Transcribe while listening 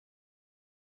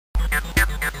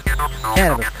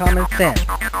Cannabis Common Sense,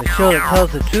 the show that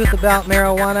tells the truth about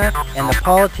marijuana and the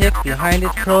politics behind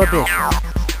its prohibition.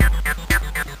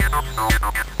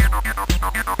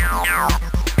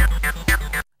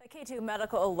 A K2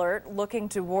 medical alert looking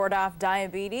to ward off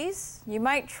diabetes? You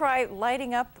might try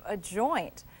lighting up a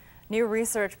joint. New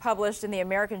research published in the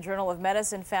American Journal of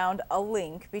Medicine found a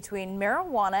link between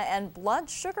marijuana and blood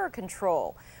sugar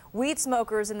control. Weed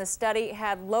smokers in the study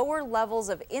had lower levels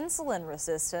of insulin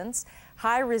resistance.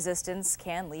 High resistance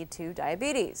can lead to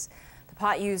diabetes. The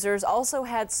pot users also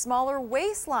had smaller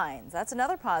waistlines. That's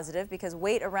another positive because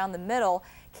weight around the middle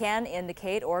can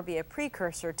indicate or be a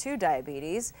precursor to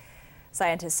diabetes.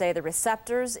 Scientists say the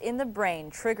receptors in the brain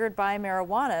triggered by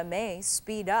marijuana may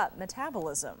speed up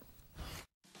metabolism.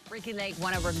 Ricki Lake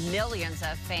won over millions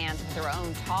of fans with her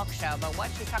own talk show, but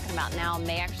what she's talking about now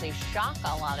may actually shock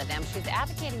a lot of them. She's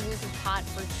advocating using pot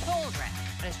for children,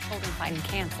 but as children fighting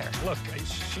cancer. Look,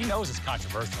 she knows it's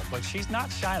controversial, but she's not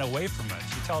shying away from it.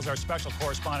 She tells our special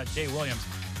correspondent, Jay Williams,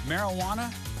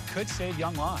 marijuana could save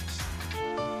young lives.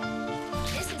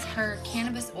 This is her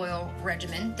cannabis oil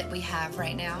regimen that we have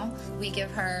right now. We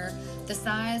give her the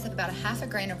size of about a half a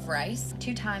grain of rice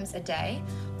 2 times a day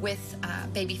with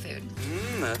baby food.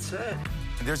 That's it.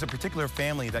 There's a particular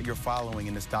family that you're following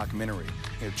in this documentary.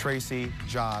 You know, Tracy,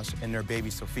 Josh, and their baby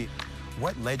Sophie.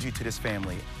 What led you to this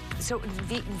family? So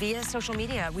via social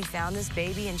media, we found this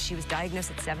baby, and she was diagnosed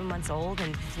at 7 months old.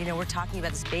 And, you know, we're talking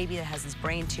about this baby that has this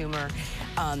brain tumor,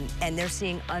 and they're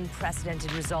seeing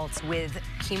unprecedented results with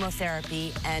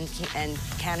chemotherapy and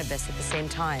cannabis at the same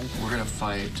time. We're gonna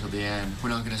fight till the end. We're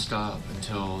not gonna stop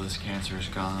until this cancer is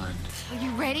gone. Are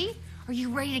you ready? Are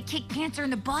you ready to kick cancer in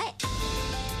the butt?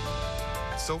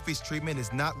 Sophie's treatment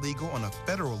is not legal on a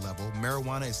federal level.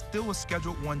 Marijuana is still a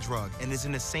Schedule I drug and is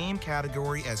in the same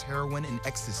category as heroin and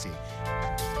ecstasy,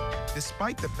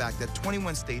 despite the fact that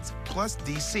 21 states plus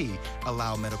D.C.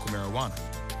 allow medical marijuana.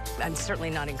 I'm certainly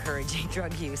not encouraging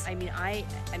drug use. I mean, I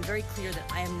am very clear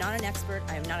that I am not an expert,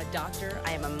 I am not a doctor,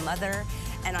 I am a mother,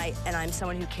 and I'm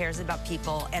someone who cares about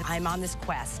people, and I'm on this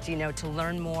quest, you know, to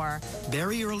learn more.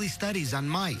 Very early studies on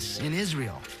mice in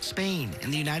Israel, Spain,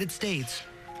 and the United States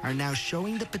are now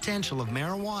showing the potential of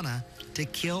marijuana to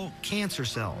kill cancer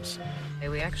cells.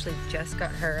 We actually just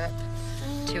got her up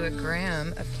to 1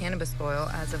 gram of cannabis oil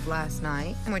as of last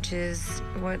night, which is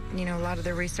what, you know, a lot of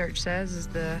the research says is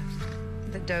the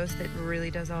dose that really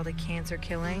does all the cancer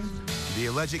killing. The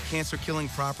alleged cancer-killing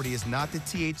property is not the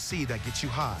THC that gets you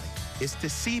high. It's the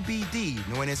CBD,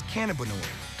 known as cannabinoid.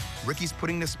 Ricki's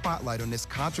putting the spotlight on this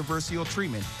controversial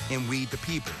treatment in Weed the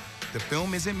People. The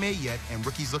film isn't made yet, and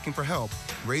Ricki's looking for help,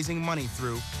 raising money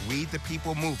through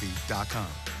WeedThePeopleMovie.com.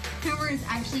 Tumor is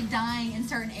actually dying in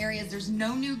certain areas. There's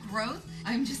no new growth.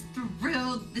 I'm just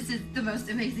thrilled. This is the most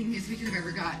amazing news we could have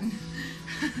ever gotten.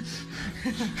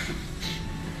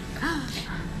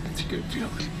 It's a good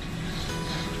feeling.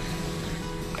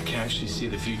 I can actually see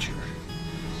the future.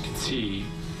 I can see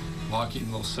walking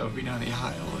little Sophie down the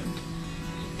aisle and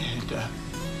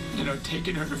you know,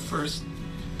 taking her to first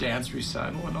dance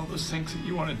recital and all those things that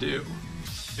you want to do.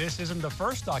 This isn't the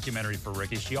first documentary for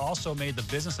Ricki. She also made The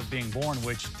Business of Being Born,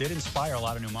 which did inspire a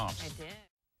lot of new moms. It did.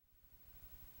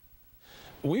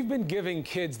 We've been giving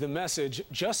kids the message,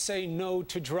 just say no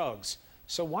to drugs.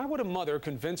 So why would a mother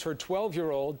convince her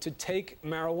 12-year-old to take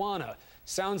marijuana?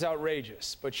 Sounds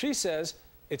outrageous, but she says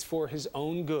it's for his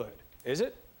own good. Is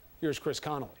it? Here's Chris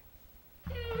Connolly.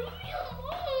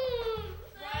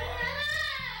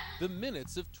 The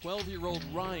minutes of 12-year-old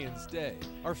Ryan's day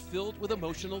are filled with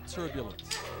emotional turbulence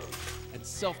and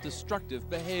self-destructive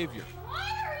behavior,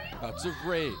 bouts of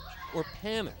rage or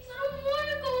panic,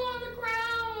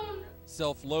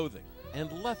 self-loathing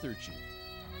and lethargy.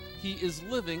 He is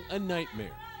living a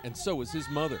nightmare, and so is his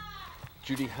mother.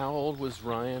 Judy, how old was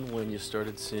Ryan when you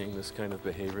started seeing this kind of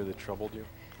behavior that troubled you?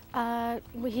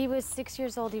 He was 6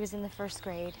 years old. He was in the 1st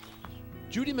grade.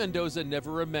 Judy Mendoza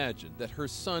never imagined that her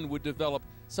son would develop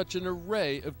such an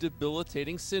array of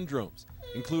debilitating syndromes,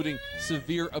 including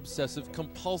severe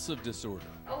obsessive-compulsive disorder.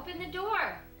 Open the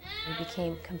door. He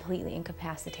became completely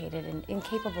incapacitated and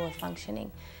incapable of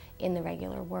functioning in the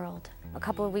regular world. A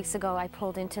couple of weeks ago, I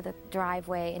pulled into the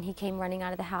driveway and he came running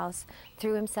out of the house,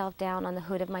 threw himself down on the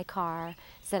hood of my car,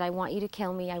 said, "I want you to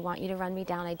kill me, I want you to run me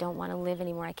down, I don't want to live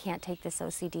anymore, I can't take this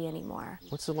OCD anymore."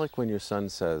 What's it like when your son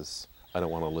says, "I don't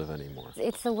want to live anymore"?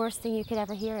 It's the worst thing you could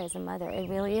ever hear as a mother. It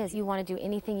really is. You want to do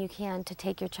anything you can to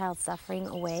take your child's suffering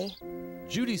away.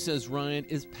 Judy says Ryan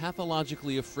is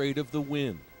pathologically afraid of the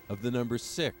wind, of the number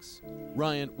 6.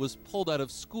 Ryan was pulled out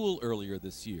of school earlier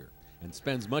this year and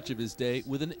spends much of his day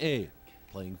with an aide,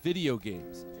 playing video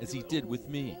games, as he did with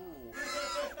me.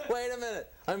 Wait a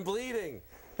minute, I'm bleeding.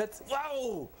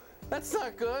 Whoa! That's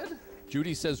not good.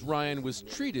 Judy says Ryan was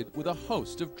treated with a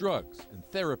host of drugs and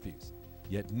therapies,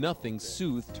 yet nothing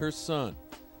soothed her son.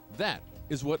 That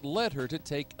is what led her to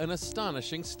take an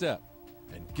astonishing step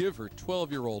and give her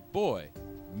 12-year-old boy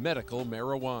medical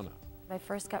marijuana. My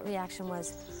first gut reaction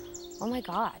was, oh my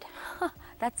God,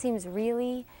 that seems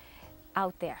really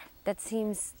out there. That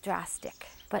seems drastic.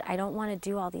 But I don't want to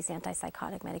do all these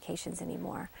antipsychotic medications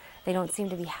anymore. They don't seem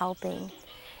to be helping.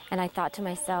 And I thought to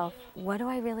myself, what do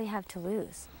I really have to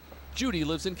lose? Judy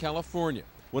lives in California,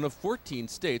 one of 14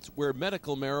 states where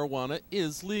medical marijuana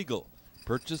is legal,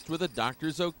 purchased with a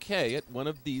doctor's okay at one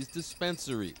of these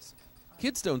dispensaries.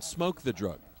 Kids don't smoke the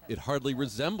drug. It hardly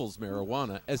resembles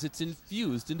marijuana as it's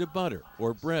infused into butter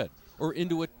or bread or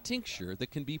into a tincture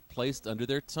that can be placed under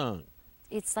their tongue.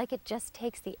 It's like it just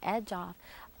takes the edge off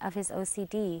of his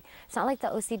OCD. It's not like the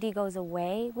OCD goes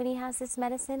away when he has this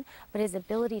medicine, but his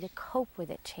ability to cope with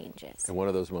it changes. And what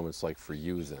are those moments like for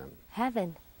you then?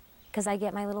 Heaven, because I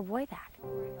get my little boy back.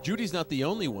 Judy's not the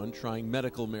only one trying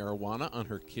medical marijuana on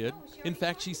her kid. In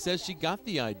fact, she says she got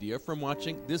the idea from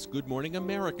watching this Good Morning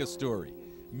America story.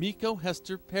 Miko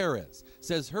Hester Perez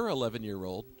says her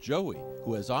 11-year-old, Joey,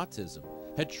 who has autism,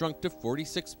 had shrunk to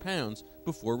 46 pounds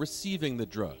before receiving the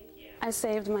drug. I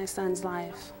saved my son's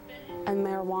life, and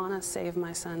marijuana saved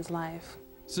my son's life.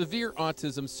 Severe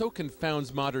autism so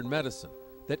confounds modern medicine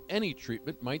that any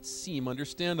treatment might seem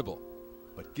understandable.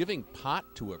 But giving pot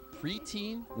to a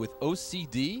preteen with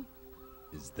OCD?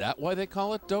 Is that why they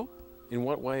call it dope? In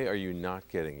what way are you not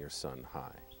getting your son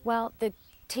high? Well, the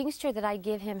tincture that I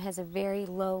give him has a very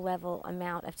low level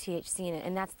amount of THC in it,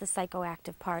 and that's the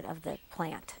psychoactive part of the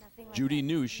plant. Judy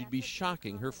knew she'd be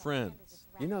shocking her friends.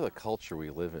 You know the culture we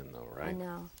live in, though, right? I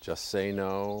know. Just say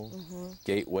no,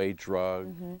 gateway drug.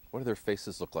 Mm-hmm. What do their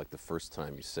faces look like the first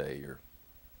time you say you're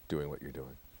doing what you're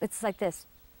doing? It's like this.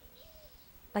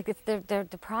 Like they're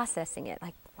processing it.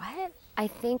 Like, what? I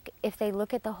think if they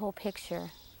look at the whole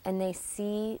picture and they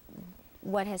see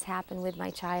what has happened with my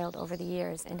child over the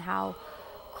years and how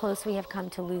close we have come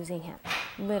to losing him,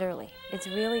 literally. It's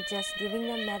really just giving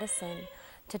them medicine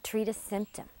to treat a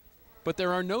symptom. But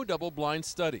there are no double-blind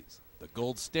studies, the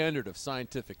gold standard of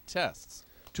scientific tests,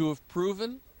 to have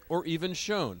proven or even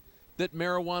shown that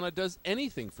marijuana does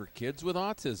anything for kids with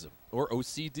autism or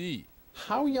OCD.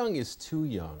 How young is too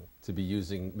young to be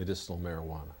using medicinal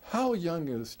marijuana? How young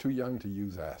is too young to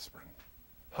use aspirin?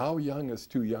 How young is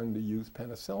too young to use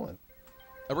penicillin?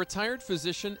 A retired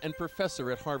physician and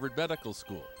professor at Harvard Medical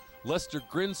School, Lester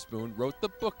Grinspoon, wrote the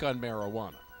book on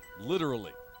marijuana,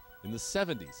 literally. In the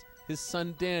 70s, his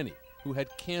son Danny, who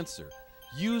had cancer,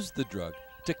 used the drug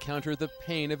to counter the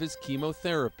pain of his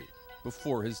chemotherapy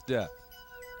before his death.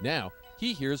 Now,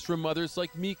 he hears from mothers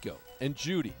like Miko and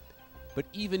Judy, but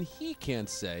even he can't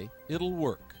say it'll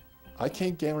work. I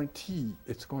can't guarantee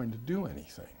it's going to do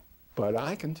anything, but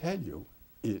I can tell you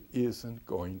it isn't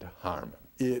going to harm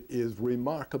him. It is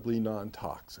remarkably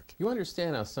non-toxic. You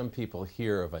understand how some people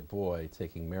hear of a boy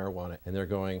taking marijuana and they're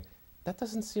going, that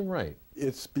doesn't seem right.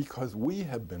 It's because we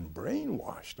have been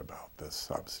brainwashed about this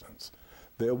substance.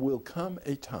 There will come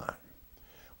a time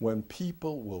when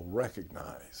people will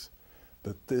recognize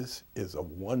that this is a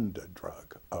wonder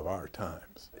drug of our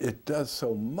times. It does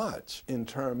so much in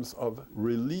terms of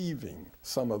relieving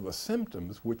some of the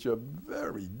symptoms which are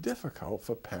very difficult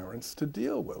for parents to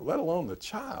deal with, let alone the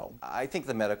child. I think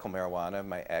the medical marijuana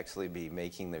might actually be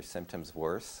making their symptoms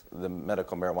worse. The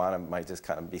medical marijuana might just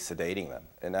kind of be sedating them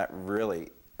and not really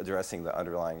addressing the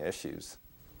underlying issues.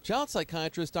 Child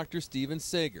psychiatrist Dr. Steven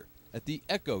Sager at the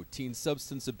ECHO Teen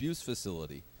Substance Abuse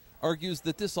Facility argues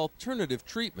that this alternative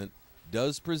treatment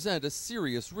does present a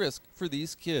serious risk for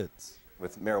these kids.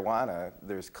 With marijuana,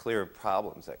 there's clear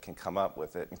problems that can come up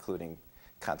with it, including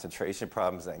concentration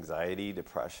problems, anxiety,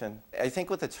 depression. I think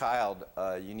with a child,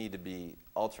 you need to be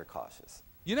ultra cautious.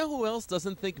 You know who else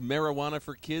doesn't think marijuana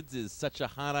for kids is such a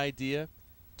hot idea?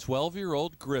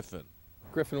 12-year-old Griffin.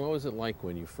 Griffin, what was it like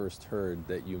when you first heard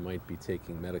that you might be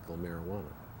taking medical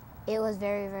marijuana? It was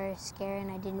very, very scary,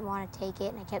 and I didn't want to take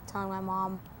it, and I kept telling my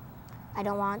mom I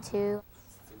don't want to.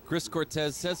 Chris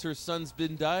Cortez says her son's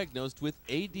been diagnosed with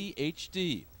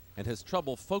ADHD and has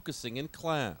trouble focusing in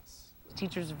class.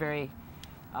 Teachers are very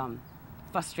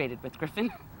frustrated with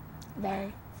Griffin.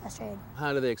 Very frustrated.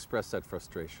 How do they express that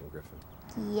frustration, Griffin?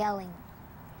 Yelling.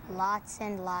 Lots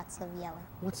and lots of yelling.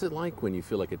 What's it like when you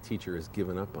feel like a teacher has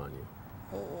given up on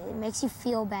you? It makes you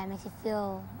feel bad. It makes you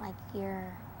feel like you're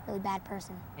a really bad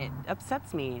person. It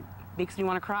upsets me. It makes me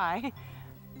want to cry.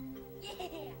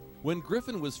 When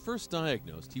Griffin was first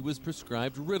diagnosed, he was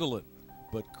prescribed Ritalin,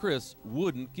 but Chris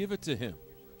wouldn't give it to him.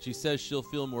 She says she'll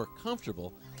feel more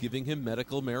comfortable giving him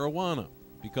medical marijuana.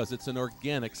 because it's an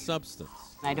organic substance.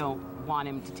 I don't want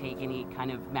him to take any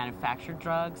kind of manufactured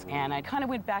drugs, and I kind of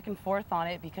went back and forth on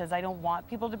it because I don't want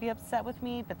people to be upset with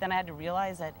me, but then I had to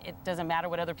realize that it doesn't matter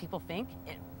what other people think.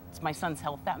 It's my son's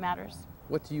health that matters.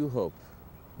 What do you hope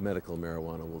medical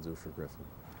marijuana will do for Griffin?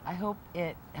 I hope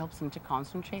it helps him to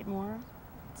concentrate more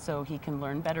so he can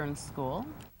learn better in school.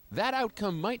 That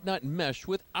outcome might not mesh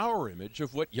with our image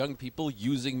of what young people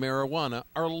using marijuana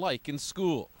are like in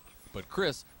school. But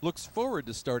Chris looks forward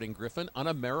to starting Griffin on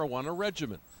a marijuana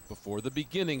regimen before the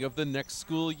beginning of the next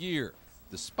school year,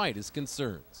 despite his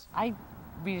concerns. I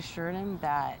reassured him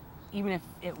that even if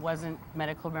it wasn't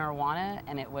medical marijuana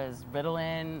and it was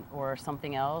Ritalin or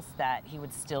something else, that he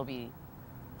would still be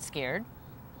scared.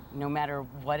 No matter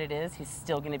what it is, he's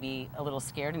still going to be a little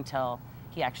scared until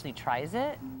he actually tries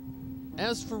it.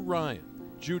 As for Ryan,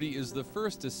 Judy is the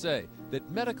first to say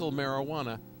that medical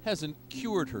marijuana hasn't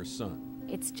cured her son.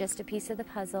 It's just a piece of the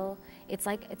puzzle. It's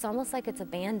almost like it's a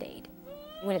Band-Aid.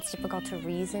 When it's difficult to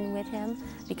reason with him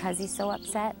because he's so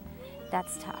upset,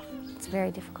 that's tough. It's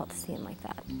very difficult to see him like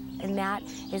that. And that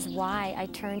is why I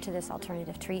turned to this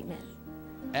alternative treatment.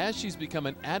 As she's become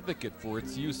an advocate for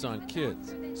its use on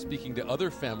kids, speaking to other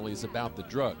families about the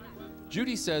drug,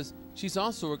 Judy says she's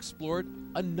also explored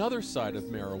another side of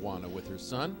marijuana with her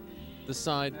son, the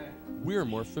side we're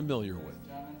more familiar with.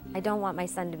 I don't want my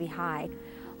son to be high,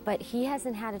 but he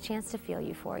hasn't had a chance to feel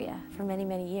euphoria for many,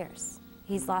 many years.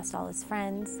 He's lost all his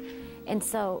friends, and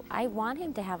so I want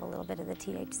him to have a little bit of the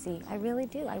THC. I really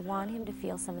do. I want him to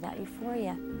feel some of that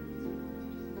euphoria.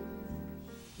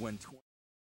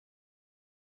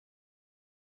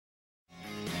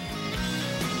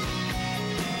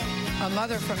 A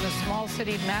mother from the small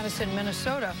city of Madison,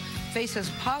 Minnesota, faces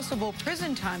possible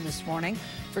prison time this morning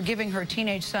for giving her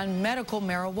teenage son medical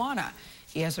marijuana.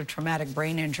 He has a traumatic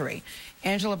brain injury.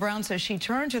 Angela Brown says she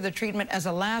turned to the treatment as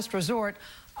a last resort,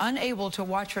 unable to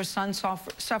watch her son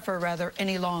suffer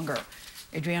any longer.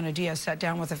 Adriana Diaz sat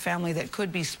down with a family that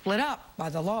could be split up by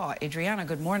the law. Adriana,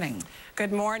 good morning.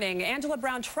 Good morning. Angela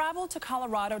Brown traveled to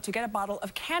Colorado to get a bottle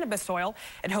of cannabis oil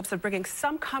in hopes of bringing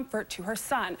some comfort to her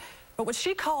son. But what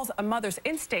she calls a mother's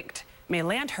instinct may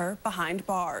land her behind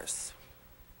bars.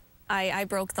 I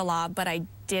broke the law, but I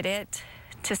did it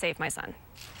to save my son.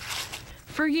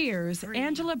 For years,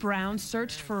 Angela Brown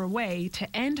searched for a way to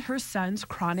end her son's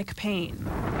chronic pain.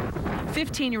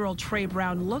 15-year-old Trey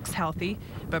Brown looks healthy,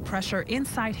 but pressure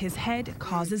inside his head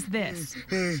causes this.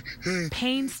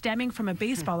 Pain stemming from a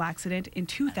baseball accident in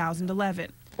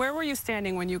 2011. Where were you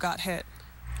standing when you got hit?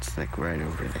 It's like right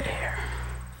over there.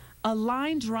 A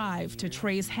line drive to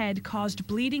Trey's head caused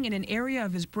bleeding in an area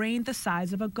of his brain the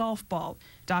size of a golf ball.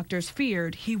 Doctors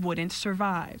feared he wouldn't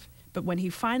survive. But when he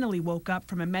finally woke up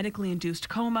from a medically induced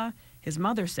coma, his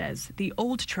mother says the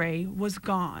old Trey was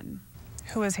gone.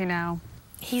 Who is he now?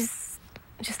 He's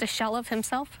just a shell of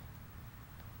himself,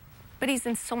 but he's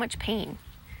in so much pain,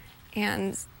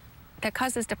 and that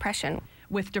causes depression.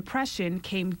 With depression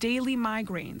came daily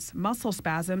migraines, muscle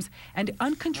spasms, and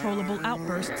uncontrollable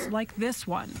outbursts like this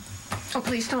one. Oh,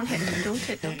 please don't hit him. Don't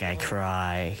hit him. I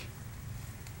cry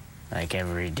like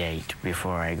every day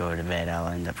before I go to bed. I'll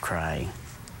end up crying.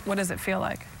 What does it feel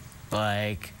like?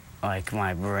 Like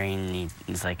my brain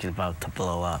is like about to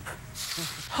blow up.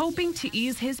 Hoping to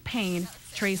ease his pain,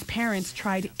 Trey's parents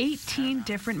tried 18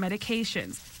 different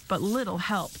medications, but little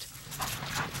helped.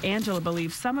 Angela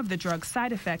believes some of the drug's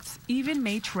side effects even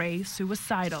made Trey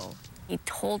suicidal. He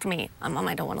told me, Mom,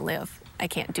 I don't want to live. I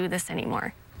can't do this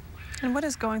anymore. And what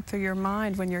is going through your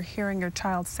mind when you're hearing your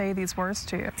child say these words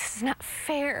to you? This is not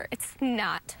fair. It's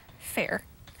not fair.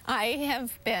 I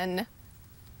have been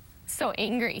so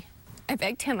angry. I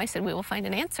begged him. I said, we will find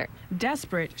an answer.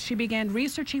 Desperate, she began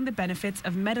researching the benefits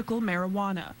of medical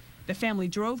marijuana. The family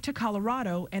drove to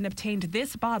Colorado and obtained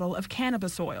this bottle of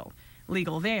cannabis oil.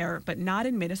 Legal there, but not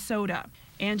in Minnesota.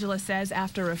 Angela says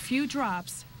after a few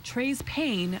drops, Trey's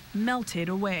pain melted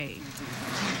away.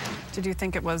 Did you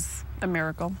think it was a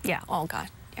miracle? Yeah, oh God,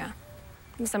 yeah.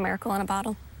 It was a miracle in a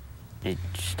bottle. It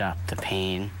stopped the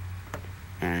pain,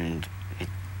 and it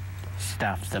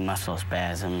stopped the muscle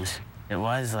spasms. It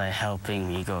was like helping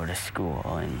me go to school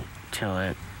until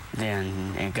it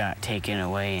got taken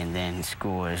away, and then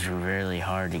school was really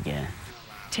hard again.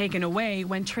 Taken away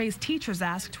when Trey's teachers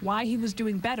asked why he was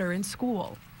doing better in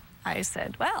school. I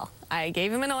said, well, I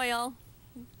gave him an oil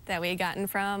that we had gotten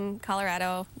from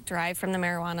Colorado, derived from the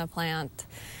marijuana plant,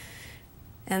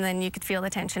 and then you could feel the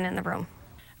tension in the room.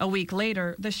 A week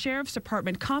later, the sheriff's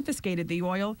department confiscated the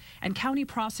oil, and county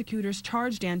prosecutors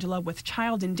charged Angela with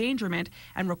child endangerment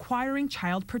and requiring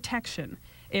child protection.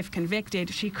 If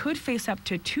convicted, she could face up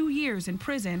to 2 years in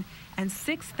prison and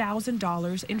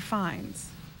 $6,000 in fines.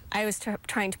 I was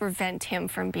trying to prevent him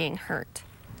from being hurt.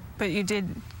 But you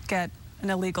did get an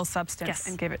illegal substance Yes.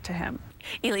 and give it to him.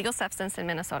 Illegal substance in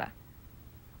Minnesota,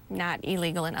 not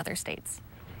illegal in other states.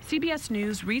 CBS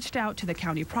News reached out to the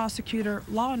county prosecutor,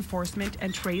 law enforcement,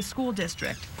 and Trey's school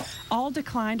district. All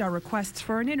declined our requests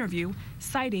for an interview,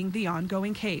 citing the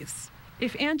ongoing case.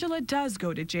 If Angela does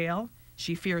go to jail,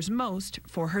 she fears most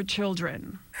for her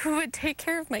children. Who would take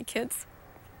care of my kids?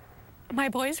 My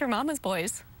boys or Mama's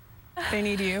boys? They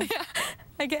need you. Yeah,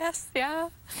 I guess, yeah.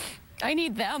 I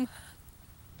need them.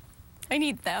 I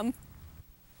need them.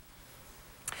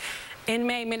 In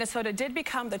May, Minnesota did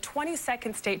become the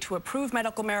 22nd state to approve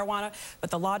medical marijuana,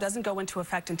 but the law doesn't go into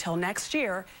effect until next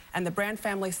year, and the Brand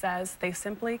family says they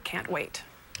simply can't wait.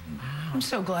 I'm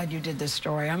so glad you did this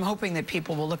story. I'm hoping that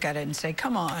people will look at it and say,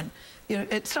 come on. You know,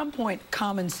 at some point,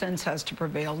 common sense has to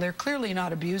prevail. They're clearly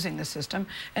not abusing the system,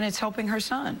 and it's helping her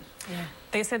son. Yeah.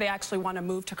 They say they actually want to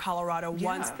move to Colorado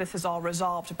once this is all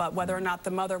resolved, but whether or not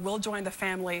the mother will join the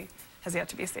family has yet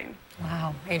to be seen.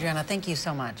 Wow. Adriana, thank you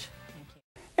so much.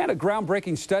 And a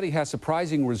groundbreaking study has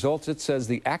surprising results. It says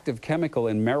the active chemical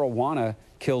in marijuana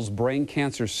kills brain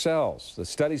cancer cells. The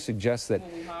study suggests that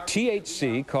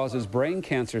THC causes brain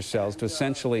cancer cells to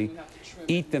essentially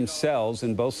eat themselves.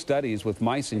 In both studies with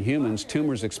mice and humans,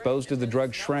 tumors exposed to the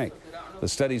drug shrank. The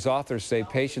study's authors say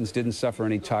patients didn't suffer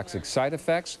any toxic side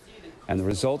effects, and the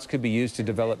results could be used to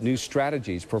develop new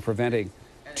strategies for preventing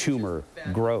tumor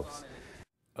growth.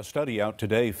 A study out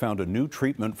today found a new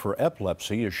treatment for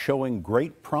epilepsy is showing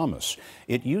great promise.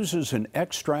 It uses an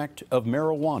extract of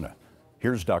marijuana.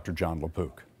 Here's Dr. John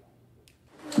LaPook.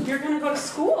 You're going to go to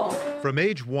school. From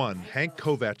age 1, Hank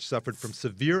Kovach suffered from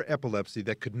severe epilepsy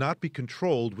that could not be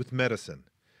controlled with medicine.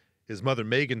 His mother,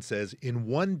 Megan, says in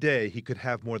one day he could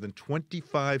have more than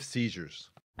 25 seizures.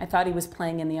 I thought he was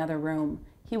playing in the other room.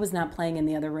 He was not playing in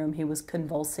the other room. He was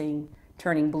convulsing,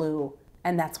 turning blue,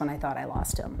 and that's when I thought I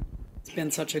lost him. He's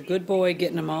been such a good boy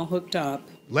getting them all hooked up.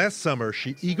 Last summer,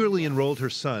 she eagerly enrolled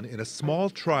her son in a small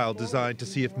trial designed to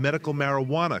see if medical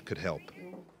marijuana could help.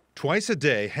 Twice a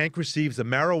day, Hank receives a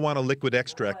marijuana liquid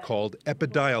extract called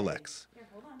Epidiolex.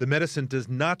 The medicine does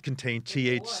not contain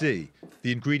THC,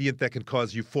 the ingredient that can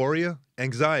cause euphoria,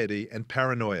 anxiety, and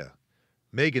paranoia.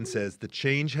 Megan says the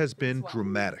change has been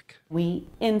dramatic. We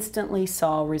instantly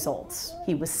saw results.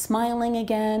 He was smiling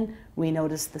again. We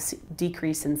noticed the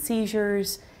decrease in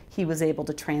seizures. He was able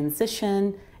to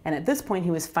transition. And at this point,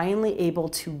 he was finally able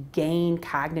to gain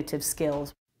cognitive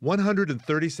skills.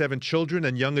 137 children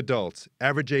and young adults,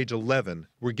 average age 11,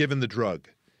 were given the drug.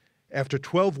 After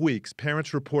 12 weeks,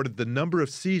 parents reported the number of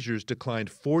seizures declined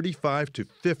 45 to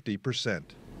 50%.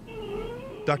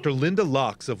 Dr. Linda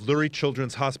Locks of Lurie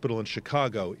Children's Hospital in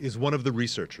Chicago is one of the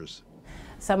researchers.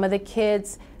 Some of the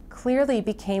kids clearly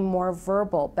became more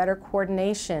verbal, better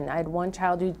coordination. I had one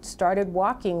child who started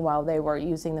walking while they were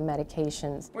using the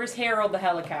medications. Where's Harold the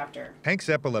helicopter? Hank's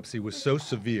epilepsy was so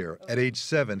severe, at age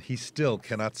 7, he still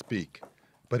cannot speak.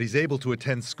 But he's able to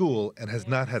attend school and has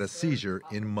not had a seizure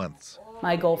in months.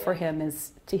 My goal for him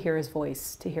is to hear his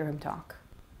voice, to hear him talk.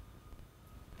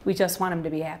 We just want him to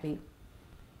be happy.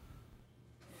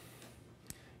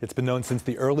 It's been known since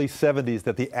the early 70s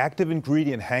that the active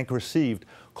ingredient Hank received,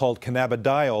 called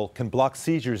cannabidiol, can block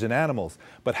seizures in animals.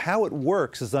 But how it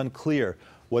works is unclear.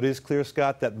 What is clear,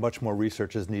 Scott, that much more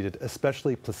research is needed,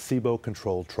 especially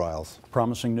placebo-controlled trials.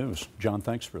 Promising news. John,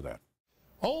 thanks for that.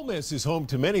 Ole Miss is home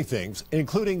to many things,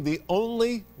 including the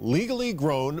only legally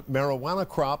grown marijuana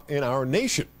crop in our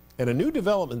nation. And a new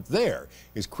development there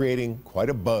is creating quite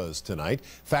a buzz tonight.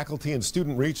 Faculty and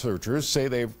student researchers say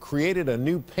they've created a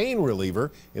new pain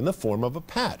reliever in the form of a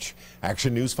patch.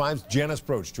 Action News 5's Janice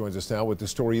Broach joins us now with the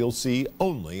story you'll see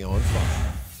only on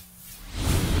Fox.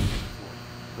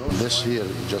 This here,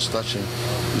 just touching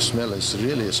the smell,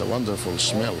 is a wonderful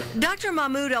smell. Dr.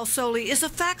 Mahmoud El-Soli is a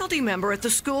faculty member at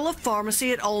the School of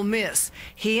Pharmacy at Ole Miss.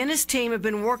 He and his team have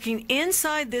been working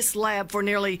inside this lab for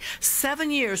nearly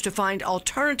 7 years to find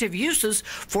alternative uses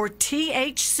for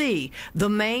THC, the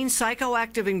main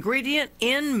psychoactive ingredient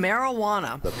in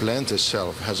marijuana. The plant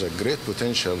itself has a great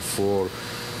potential for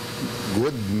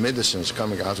good medicines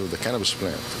coming out of the cannabis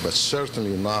plant, but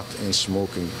certainly not in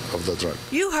smoking of the drug.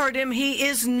 You heard him. He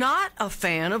is not a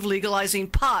fan of legalizing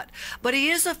pot, but he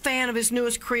is a fan of his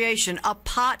newest creation, a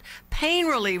pot pain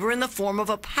reliever in the form of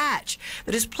a patch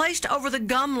that is placed over the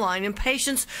gum line in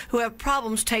patients who have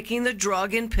problems taking the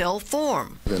drug in pill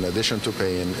form. In addition to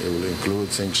pain, it will include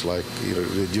things like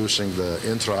reducing the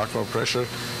intraocular pressure,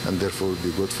 and therefore will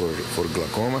be good for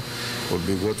glaucoma, will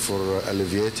be good for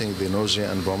alleviating the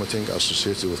nausea and vomiting vomiting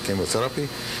associated with chemotherapy.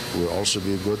 Will also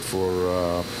be good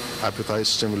for appetite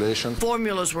stimulation.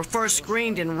 Formulas were first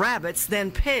screened in rabbits,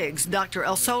 then pigs. Dr.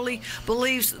 El Soli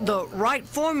believes the right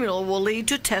formula will lead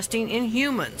to testing in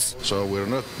humans. So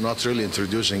we're not really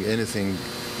introducing anything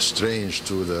strange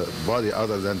to the body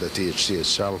other than the THC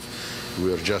itself.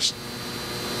 We're just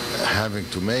having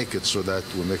to make it so that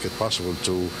we make it possible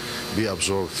to be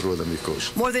absorbed through the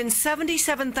mucosa. More than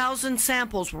 77,000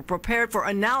 samples were prepared for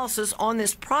analysis on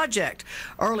this project.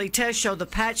 Early tests show the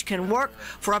patch can work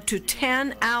for up to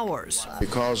 10 hours.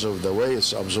 Because of the way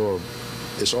it's absorbed,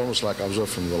 it's almost like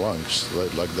absorbed from the lungs,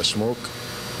 like the smoke.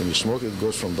 When you smoke, it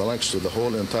goes from the lungs to the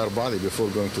whole entire body before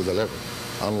going to the liver.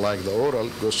 Unlike the oral,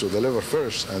 it goes to the liver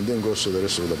first and then goes to the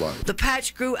rest of the body. The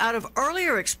patch grew out of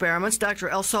earlier experiments Dr.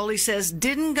 El Soli says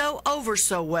didn't go over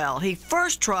so well. He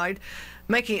first tried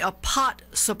making a pot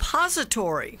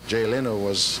suppository. Jay Leno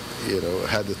was,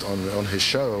 had it on his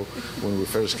show when we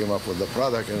first came up with the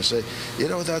product and say,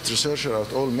 that researcher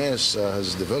at Ole Miss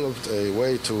has developed a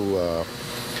way to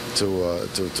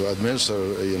administer,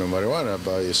 marijuana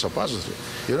by suppository.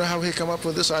 You know how he came up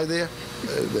with this idea?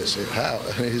 They said, how?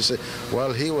 And he said,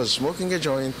 well, he was smoking a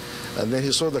joint, and then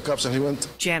he saw the cups and he went.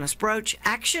 Janice Broach,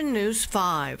 Action News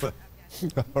 5.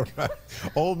 All right.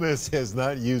 Ole Miss has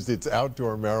not used its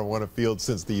outdoor marijuana field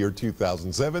since the year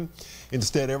 2007.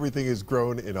 Instead, everything is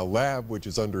grown in a lab, which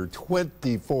is under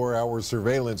 24-hour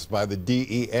surveillance by the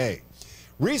DEA.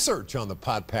 Research on the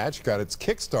pot patch got its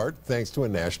kickstart thanks to a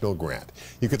national grant.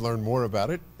 You can learn more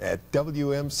about it at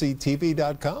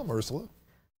WMCTV.com. Ursula.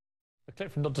 A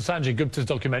clip from Dr. Sanjay Gupta's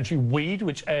documentary, Weed,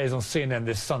 which airs on CNN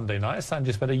this Sunday night.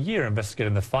 Sanjay spent a year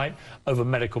investigating the fight over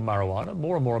medical marijuana.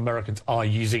 More and more Americans are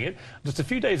using it. Just a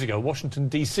few days ago, Washington,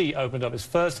 D.C. opened up its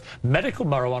first medical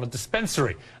marijuana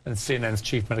dispensary. And CNN's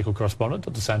chief medical correspondent,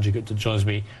 Dr. Sanjay Gupta, joins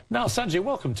me now. Sanjay,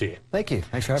 welcome to you. Thank you.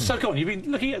 Thanks for having me. So, go on, you've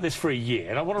been looking at this for a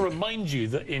year, and I want to remind you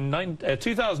that in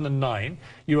 2009,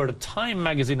 you wrote a Time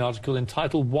magazine article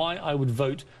entitled Why I Would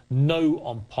Vote No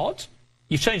on Pot.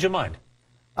 You've changed your mind.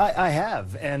 I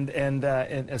have, and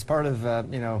as part of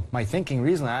my thinking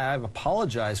recently, I've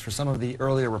apologized for some of the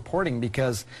earlier reporting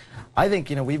because I think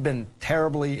we've been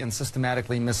terribly and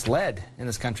systematically misled in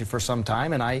this country for some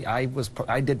time, and I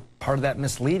did part of that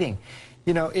misleading.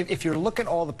 If you look at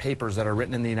all the papers that are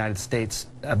written in the United States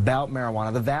about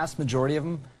marijuana, the vast majority of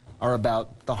them are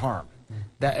about the harm.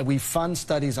 That we fund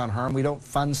studies on harm, we don't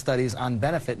fund studies on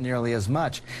benefit nearly as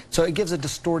much. So it gives a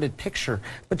distorted picture.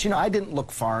 But I didn't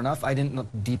look far enough, I didn't look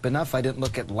deep enough, I didn't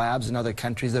look at labs in other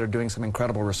countries that are doing some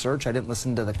incredible research. I didn't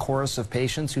listen to the chorus of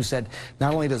patients who said,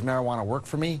 not only does marijuana work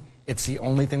for me, it's the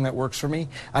only thing that works for me.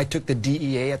 I took the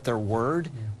DEA at their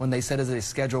word when they said it's a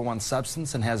Schedule I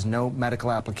substance and has no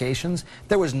medical applications.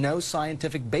 There was no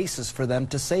scientific basis for them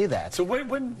to say that. So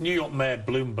when New York Mayor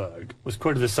Bloomberg was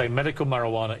quoted as saying medical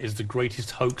marijuana is the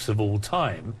greatest hoax of all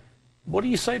time, what do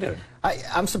you say to him?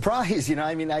 I'm surprised,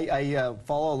 I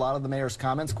follow a lot of the mayor's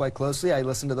comments quite closely. I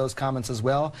listen to those comments as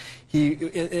well.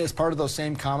 As part of those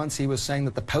same comments, he was saying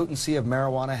that the potency of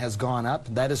marijuana has gone up.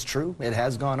 That is true. It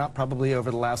has gone up probably over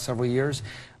the last several years.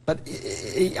 But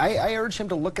I urge him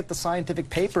to look at the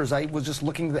scientific papers. I was just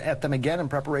looking at them again in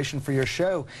preparation for your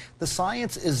show. The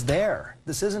science is there.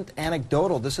 This isn't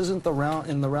anecdotal. This isn't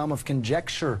in the realm of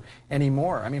conjecture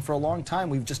anymore. I mean, for a long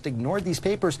time, we've just ignored these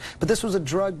papers. But this was a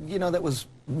drug, that was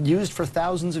used for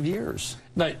thousands of years.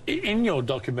 Now, in your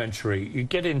documentary, you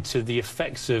get into the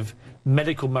effects of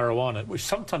medical marijuana, which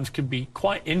sometimes can be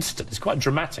quite instant. It's quite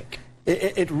dramatic.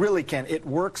 It really can. It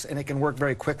works, and it can work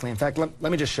very quickly. In fact, let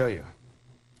me just show you.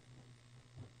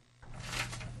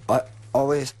 I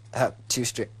always have two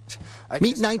strains.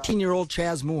 Meet 19-year-old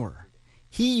Chaz Moore.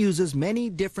 He uses many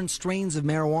different strains of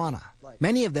marijuana,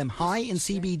 many of them high in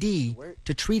CBD,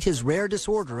 to treat his rare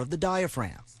disorder of the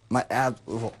diaphragm. My abs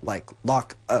will,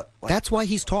 lock up. That's why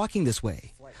he's talking this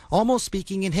way, almost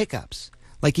speaking in hiccups,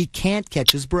 like he can't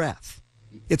catch his breath.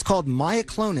 It's called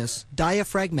myoclonus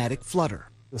diaphragmatic flutter.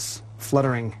 This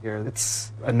fluttering here,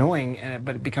 it's annoying,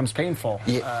 but it becomes painful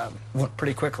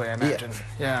pretty quickly, I imagine.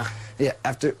 Yeah,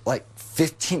 after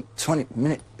 15, 20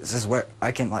 minutes this is where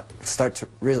I can start to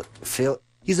really feel it.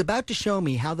 He's about to show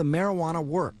me how the marijuana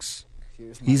works.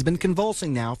 He's been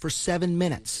convulsing now for 7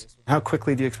 minutes. How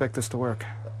quickly do you expect this to work?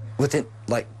 Within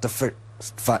the first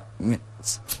 5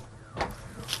 minutes.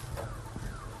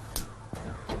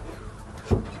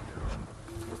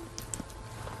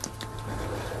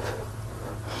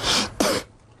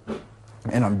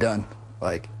 And I'm done.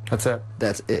 That's it?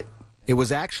 That's it. It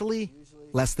was actually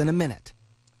less than a minute.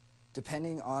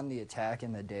 Depending on the attack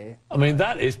in the day. I mean,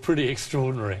 that is pretty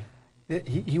extraordinary.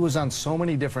 He was on so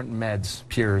many different meds,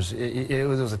 Piers. It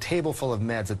was a table full of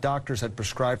meds that doctors had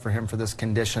prescribed for him for this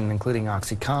condition, including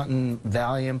OxyContin,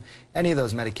 Valium. Any of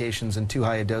those medications in too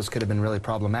high a dose could have been really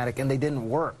problematic, and they didn't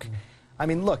work. I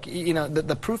mean, look, you know,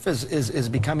 the proof is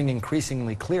becoming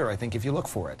increasingly clear, I think, if you look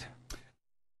for it.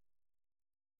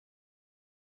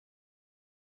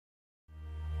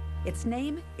 Its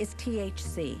name is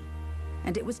THC,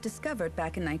 and it was discovered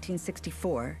back in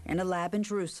 1964 in a lab in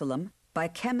Jerusalem by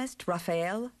chemist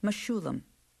Raphael Mechoulam.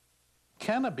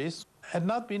 Cannabis had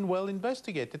not been well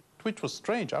investigated, which was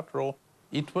strange. After all,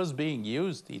 it was being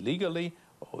used illegally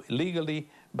or illegally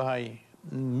by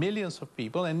millions of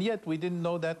people, and yet we didn't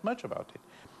know that much about it.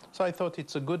 So I thought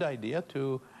it's a good idea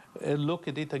to look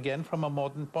at it again from a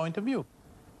modern point of view.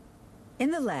 In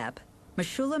the lab,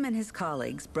 Mechoulam and his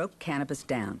colleagues broke cannabis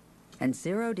down and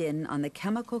zeroed in on the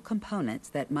chemical components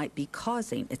that might be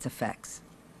causing its effects.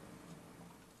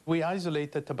 We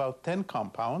isolated about 10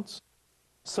 compounds.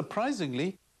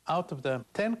 Surprisingly, out of the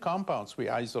 10 compounds we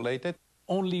isolated,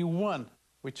 only one,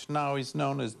 which now is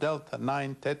known as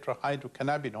delta-9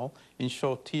 tetrahydrocannabinol, in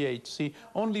short THC,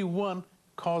 only one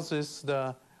causes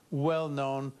the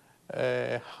well-known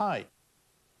high.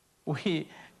 We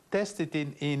tested it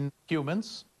in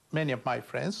humans, many of my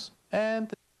friends,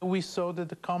 and we saw that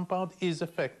the compound is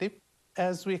effective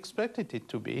as we expected it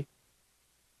to be.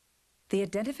 The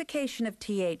identification of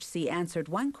THC answered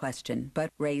one question,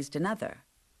 but raised another.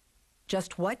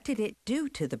 Just what did it do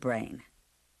to the brain?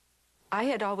 I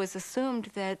had always assumed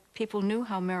that people knew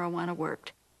how marijuana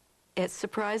worked. It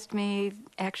surprised me,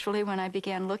 actually, when I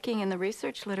began looking in the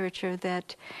research literature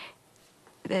that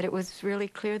it was really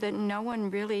clear that no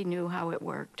one really knew how it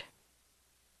worked.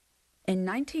 In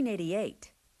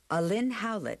 1988, Lynn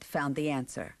Howlett found the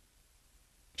answer.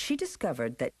 She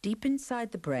discovered that deep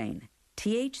inside the brain,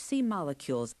 THC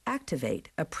molecules activate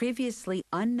a previously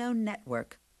unknown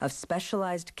network of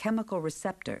specialized chemical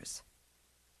receptors.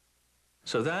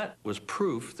 So that was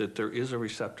proof that there is a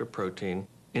receptor protein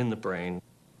in the brain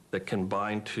that can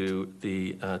bind to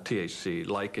the THC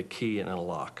like a key in a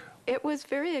lock. It was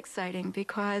very exciting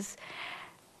because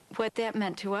what that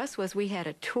meant to us was we had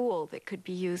a tool that could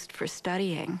be used for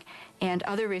studying, and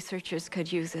other researchers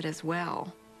could use it as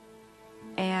well.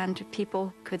 And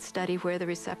people could study where the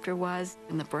receptor was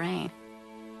in the brain.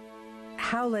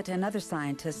 Howlett and other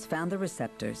scientists found the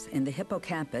receptors in the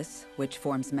hippocampus, which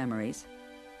forms memories,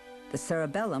 the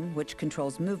cerebellum, which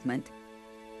controls movement,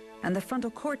 and the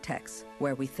frontal cortex,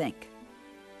 where we think.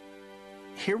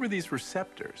 Here were these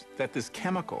receptors that this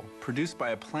chemical produced by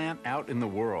a plant out in the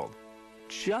world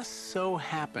just so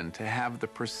happened to have the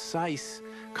precise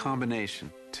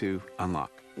combination to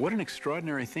unlock. What an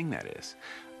extraordinary thing that is.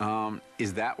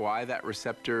 Is that why that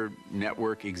receptor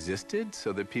network existed,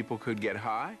 so that people could get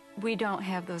high? We don't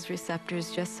have those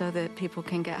receptors just so that people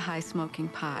can get high smoking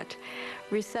pot.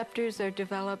 Receptors are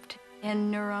developed in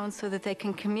neurons so that they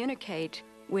can communicate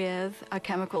with a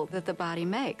chemical that the body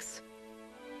makes.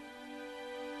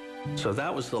 So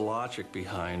that was the logic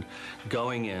behind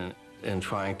going in and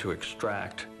trying to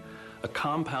extract a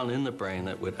compound in the brain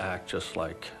that would act just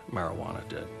like marijuana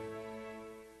did.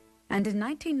 And in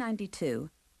 1992,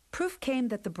 proof came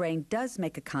that the brain does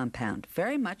make a compound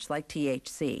very much like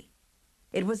THC.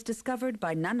 It was discovered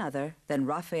by none other than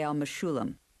Raphael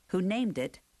Mechoulam, who named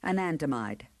it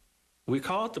anandamide. We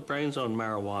call it the brain's own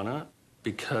marijuana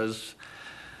because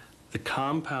the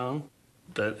compound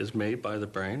that is made by the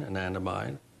brain,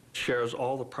 anandamide, shares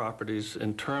all the properties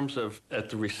in terms of, at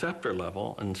the receptor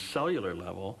level and cellular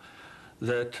level,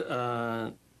 that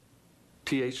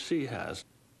THC has.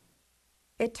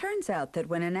 It turns out that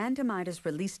when anandamide is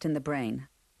released in the brain,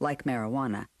 like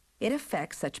marijuana, it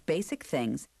affects such basic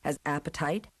things as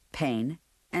appetite, pain,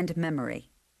 and memory.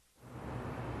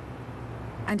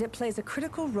 And it plays a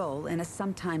critical role in a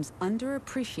sometimes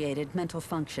underappreciated mental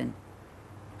function,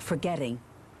 forgetting.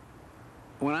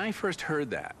 When I first heard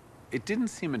that, it didn't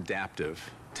seem adaptive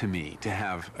to me to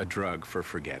have a drug for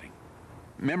forgetting.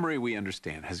 Memory, we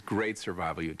understand, has great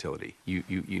survival utility.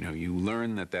 You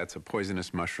learn that that's a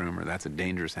poisonous mushroom or that's a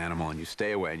dangerous animal, and you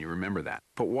stay away and you remember that.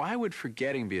 But why would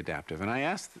forgetting be adaptive? And I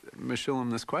asked Mechoulam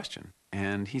this question,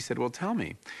 and he said, well, tell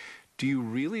me, do you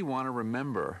really want to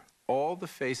remember all the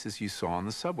faces you saw on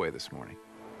the subway this morning?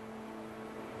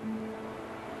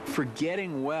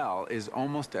 Forgetting well is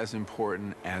almost as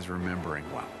important as remembering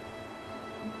well.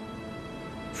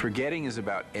 Forgetting is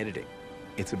about editing.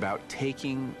 It's about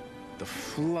taking the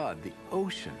flood, the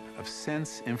ocean of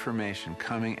sense information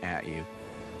coming at you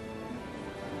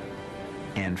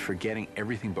and forgetting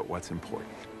everything but what's important.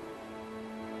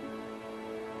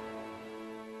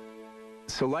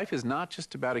 So life is not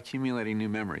just about accumulating new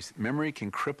memories. Memory can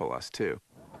cripple us, too.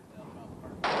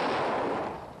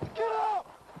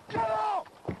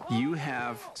 You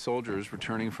have soldiers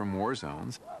returning from war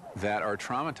zones that are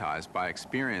traumatized by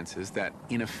experiences that,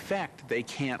 in effect, they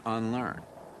can't unlearn.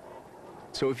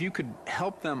 So if you could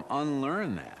help them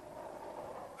unlearn that,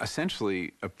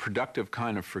 essentially a productive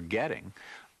kind of forgetting,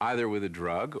 either with a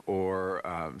drug or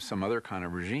some other kind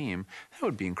of regime, that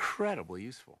would be incredibly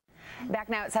useful. Back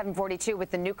now at 7:42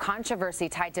 with the new controversy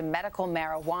tied to medical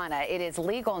marijuana. It is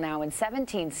legal now in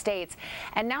 17 states,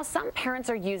 and now some parents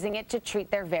are using it to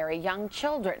treat their very young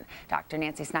children. Dr.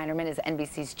 Nancy Snyderman is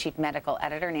NBC's chief medical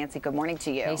editor. Nancy, good morning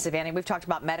to you. Hey, Savannah, we've talked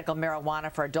about medical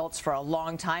marijuana for adults for a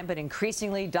long time, but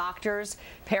increasingly doctors,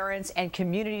 parents, and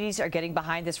communities are getting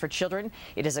behind this for children.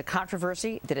 It is a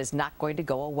controversy that is not going to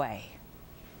go away.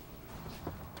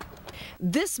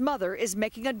 This mother is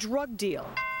making a drug deal,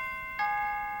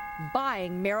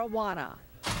 buying marijuana.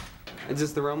 Is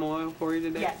this the Roma oil for you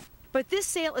today? Yes. But this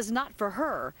sale is not for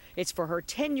her. It's for her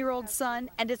 10-year-old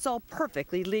son, and it's all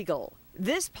perfectly legal.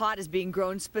 This pot is being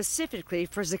grown specifically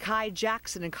for Zakai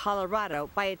Jackson in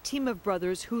Colorado by a team of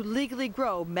brothers who legally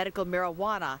grow medical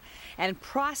marijuana and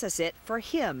process it for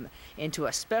him into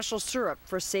a special syrup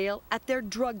for sale at their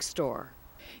drugstore.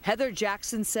 Heather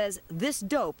Jackson says this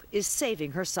dope is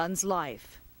saving her son's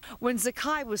life. When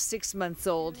Zakai was 6 months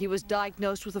old, he was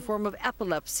diagnosed with a form of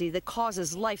epilepsy that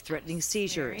causes life-threatening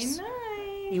seizures.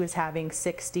 He was having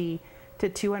 60 to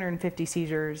 250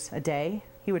 seizures a day.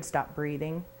 He would stop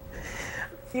breathing.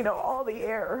 You know, all the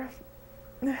air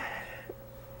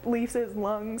leaves his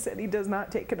lungs, and he does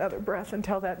not take another breath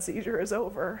until that seizure is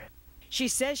over. She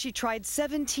says she tried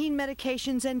 17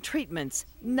 medications and treatments.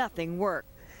 Nothing worked.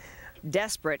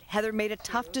 Desperate, Heather made a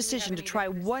tough decision to try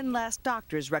one last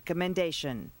doctor's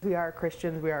recommendation. We are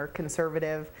Christians, we are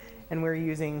conservative, and we're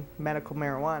using medical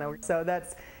marijuana. So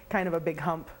that's kind of a big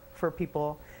hump for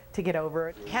people to get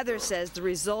over. Heather says the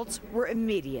results were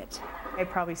immediate. I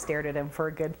probably stared at him for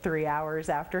a good 3 hours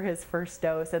after his first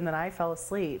dose, and then I fell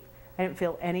asleep. I didn't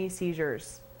feel any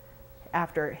seizures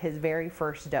after his very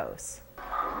first dose.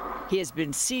 He has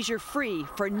been seizure-free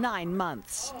for 9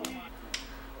 months.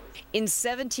 In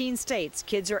 17 states,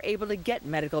 kids are able to get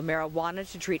medical marijuana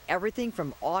to treat everything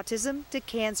from autism to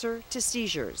cancer to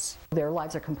seizures. Their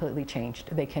lives are completely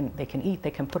changed. They can eat,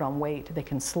 they can put on weight, they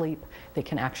can sleep, they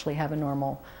can actually have a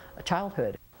normal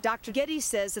childhood. Dr. Getty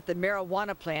says that the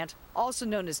marijuana plant, also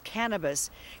known as cannabis,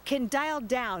 can dial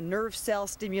down nerve cell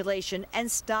stimulation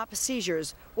and stop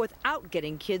seizures without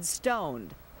getting kids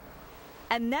stoned.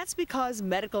 And that's because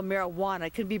medical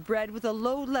marijuana can be bred with a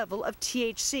low level of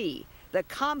THC, the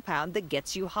compound that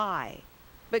gets you high.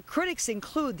 But critics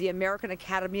include the American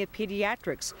Academy of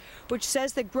Pediatrics, which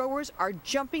says that growers are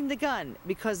jumping the gun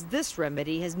because this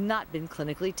remedy has not been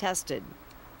clinically tested.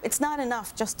 It's not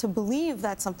enough just to believe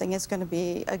that something is going to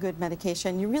be a good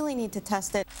medication. You really need to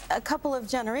test it. A couple of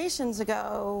generations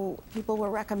ago, people were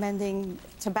recommending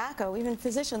tobacco. Even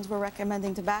physicians were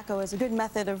recommending tobacco as a good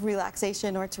method of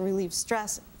relaxation or to relieve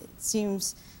stress. It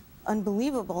seems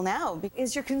unbelievable now.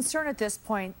 Is your concern at this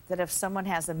point that if someone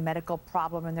has a medical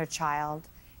problem in their child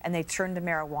and they turn to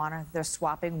marijuana, they're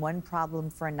swapping one problem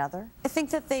for another? I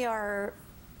think that they are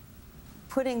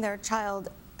putting their child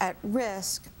at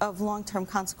risk of long-term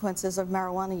consequences of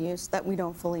marijuana use that we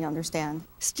don't fully understand.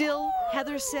 Still,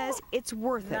 Heather says it's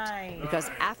worth it because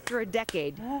after a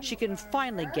decade, she can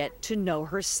finally get to know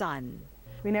her son.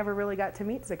 We never really got to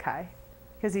meet Zakai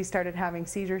because he started having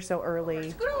seizures so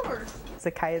early.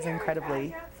 Zakai is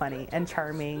incredibly funny and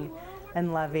charming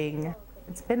and loving.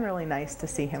 It's been really nice to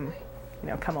see him,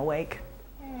 come awake.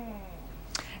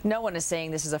 No one is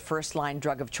saying this is a first-line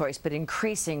drug of choice, but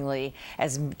increasingly,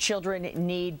 as children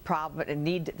need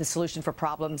the solution for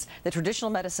problems that traditional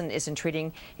medicine isn't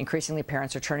treating, increasingly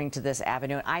parents are turning to this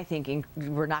avenue. And I think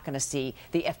we're not going to see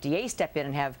the FDA step in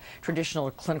and have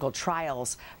traditional clinical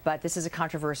trials, but this is a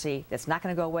controversy that's not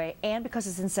going to go away. And because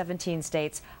it's in 17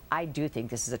 states, I do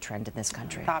think this is a trend in this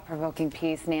country. Thought-provoking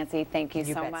piece, Nancy. Thank you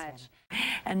so much.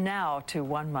 And now to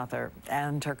one mother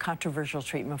and her controversial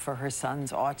treatment for her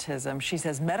son's autism. She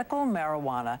says medical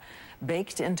marijuana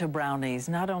baked into brownies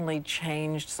not only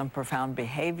changed some profound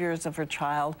behaviors of her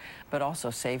child, but also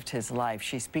saved his life.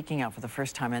 She's speaking out for the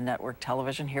first time on network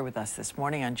television here with us this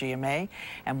morning on GMA,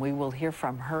 and we will hear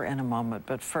from her in a moment.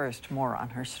 But first, more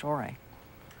on her story.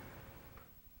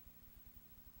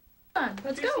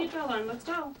 Let's go. Let's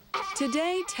go.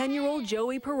 Today, 10-year-old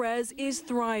Joey Perez is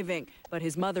thriving, but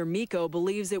his mother, Miko,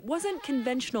 believes it wasn't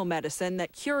conventional medicine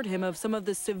that cured him of some of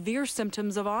the severe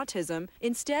symptoms of autism.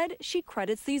 Instead, she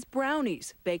credits these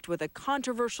brownies, baked with a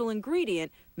controversial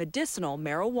ingredient medicinal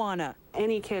marijuana.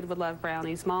 Any kid would love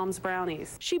brownies, mom's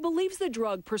brownies. She believes the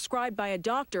drug prescribed by a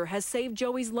doctor has saved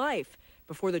Joey's life.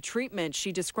 Before the treatment,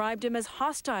 she described him as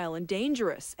hostile and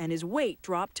dangerous, and his weight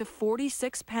dropped to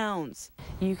 46 pounds.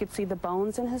 You could see the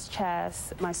bones in his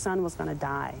chest. My son was going to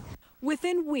die.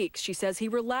 Within weeks, she says he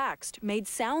relaxed, made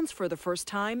sounds for the first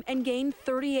time, and gained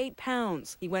 38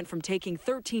 pounds. He went from taking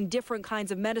 13 different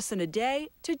kinds of medicine a day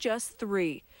to just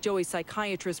 3. Joey's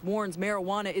psychiatrist warns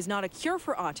marijuana is not a cure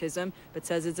for autism, but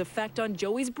says its effect on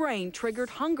Joey's brain triggered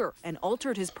hunger and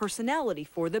altered his personality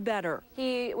for the better.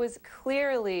 He was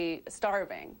clearly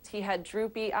starving. He had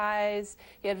droopy eyes.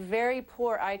 He had very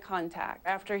poor eye contact.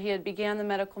 After he had began the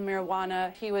medical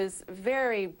marijuana, he was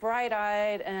very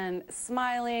bright-eyed and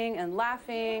smiling and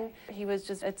laughing. He was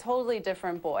just a totally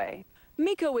different boy.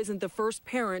 Miko isn't the first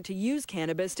parent to use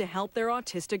cannabis to help their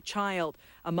autistic child.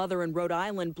 A mother in Rhode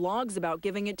Island blogs about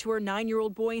giving it to her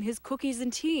 9-year-old boy in his cookies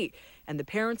and tea. And the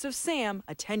parents of Sam,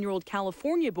 a 10-year-old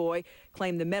California boy,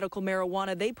 claim the medical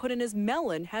marijuana they put in his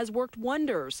melon has worked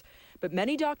wonders. But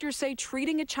many doctors say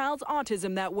treating a child's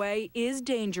autism that way is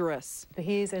dangerous.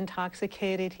 He's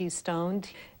intoxicated, he's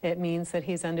stoned. It means that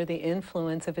he's under the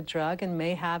influence of a drug and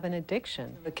may have an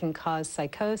addiction. It can cause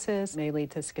psychosis, may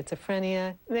lead to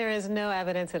schizophrenia. There is no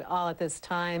evidence at all at this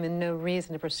time and no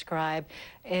reason to prescribe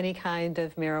any kind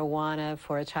of marijuana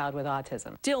for a child with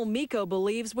autism. Still, Miko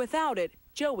believes without it,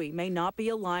 Joey may not be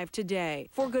alive today.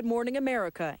 For Good Morning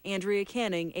America, Andrea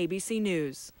Canning, ABC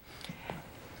News.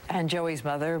 And Joey's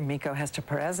mother, Miko Hester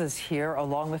Perez, is here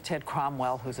along with Ted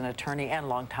Cromwell, who's an attorney and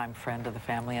longtime friend of the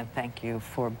family, and thank you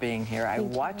for being here. I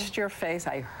watched your face.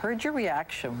 I heard your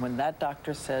reaction when that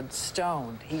doctor said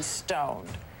stoned. He's stoned.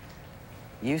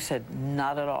 You said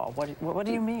not at all. What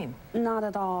do you mean? Not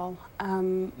at all.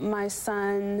 My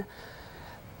son,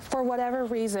 for whatever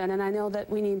reason, and I know that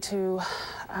we need to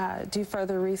do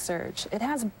further research,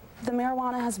 the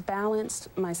marijuana has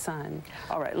balanced my son.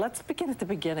 All right, let's begin at the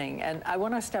beginning. And I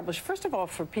want to establish, first of all,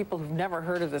 for people who've never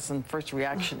heard of this and first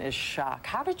reaction is shock.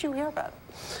 How did you hear about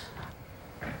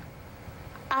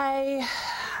it?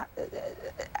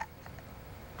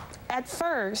 At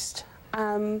first,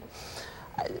 I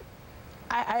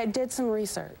did some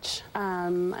research,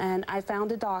 and I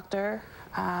found a doctor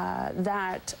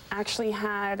that actually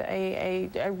had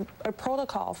a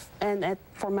protocol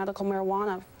for medical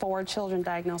marijuana for children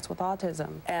diagnosed with autism.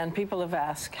 And people have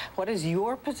asked, what is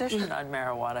your position on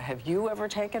marijuana? Have you ever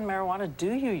taken marijuana?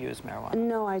 Do you use marijuana?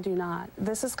 No, I do not.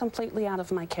 This is completely out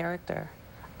of my character.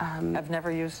 I've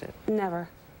never used it? Never.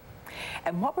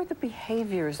 And what were the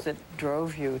behaviors that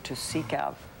drove you to seek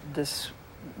out this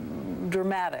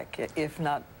dramatic, if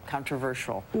not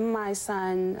controversial? My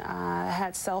son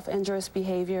had self-injurious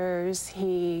behaviors.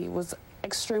 He was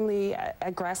extremely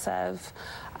aggressive.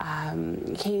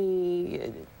 He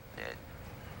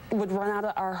would run out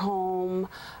of our home.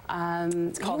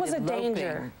 It's called he was eloping, a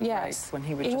danger. Yes, right, when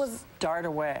he would just dart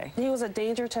away. He was a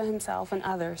danger to himself and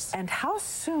others. And how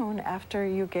soon after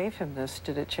you gave him this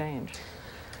did it change?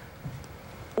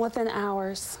 Within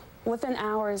hours. Within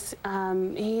hours,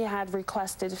 he had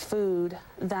requested food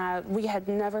that we had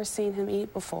never seen him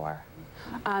eat before.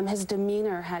 His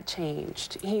demeanor had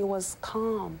changed. He was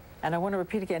calm. And I want to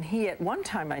repeat again, he at one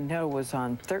time I know was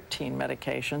on 13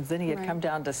 medications, then he had come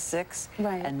down to 6,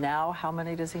 and now how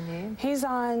many does he need? He's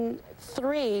on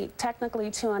 3,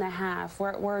 technically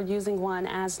 2.5. We're using 1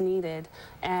 as needed,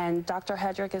 and Dr.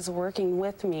 Hedrick is working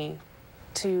with me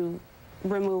to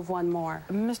remove 1 more.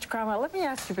 Mr. Cromwell, let me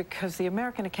ask you, because the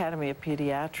American Academy of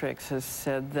Pediatrics has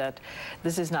said that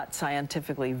this is not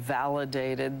scientifically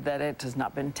validated, that it has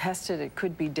not been tested, it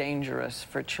could be dangerous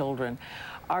for children.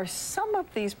 Are some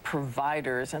of these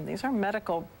providers, and these are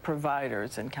medical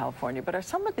providers in California, but are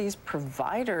some of these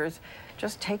providers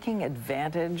just taking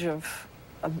advantage of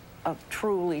a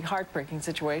truly heartbreaking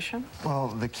situation? Well,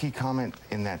 the key comment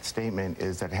in that statement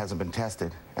is that it hasn't been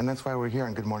tested, and that's why we're here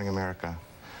on Good Morning America.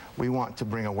 We want to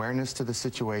bring awareness to the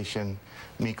situation.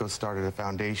 Miko started a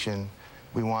foundation.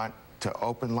 We want to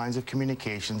open lines of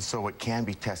communication so it can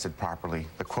be tested properly.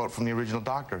 The quote from the original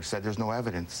doctor said there's no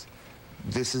evidence.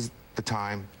 This is the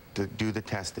time to do the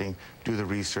testing, do the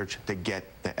research, to get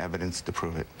the evidence to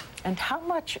prove it. And how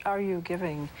much are you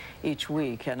giving each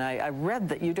week? And I read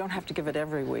that you don't have to give it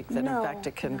every week, that in fact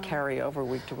it can carry over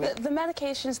week to week. The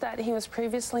medications that he was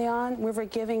previously on, we were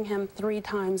giving him 3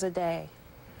 times a day,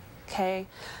 okay?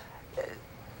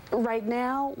 Right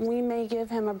now, we may give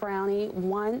him a brownie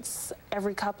once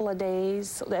every couple of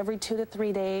days, every 2 to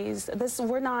 3 days.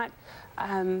 We're not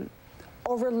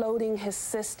overloading his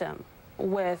system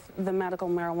with the medical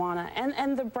marijuana.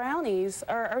 And the brownies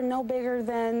are no bigger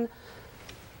than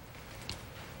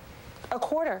a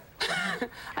quarter.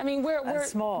 I mean, we're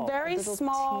small, very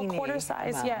small, teeny quarter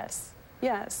size. amount. Yes,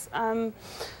 yes, and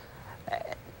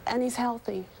he's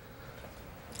healthy.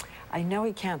 I know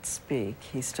he can't speak.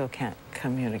 He still can't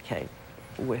communicate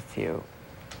with you.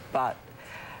 But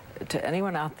to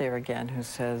anyone out there, again, who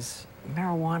says,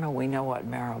 marijuana, we know what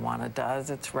marijuana does.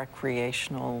 It's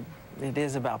recreational. It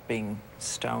is about being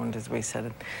stoned, as we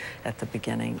said at the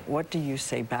beginning. What do you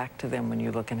say back to them when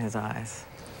you look in his eyes?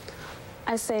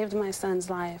 I saved my son's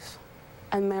life,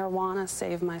 and marijuana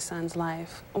saved my son's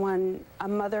life. When a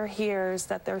mother hears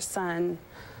that their son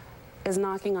is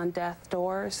knocking on death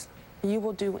doors, you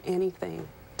will do anything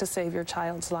to save your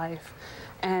child's life.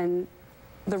 And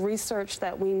the research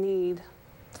that we need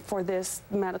for this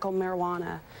medical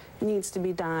marijuana needs to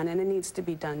be done, and it needs to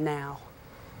be done now.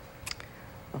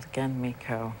 Well, again,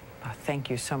 Miko, thank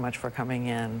you so much for coming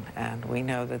in. And we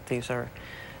know that these are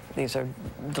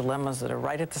dilemmas that are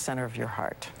right at the center of your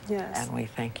heart. Yes. And we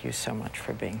thank you so much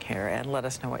for being here. And let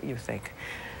us know what you think.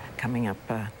 Coming up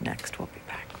next, we'll be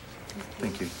back.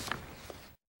 Thank you.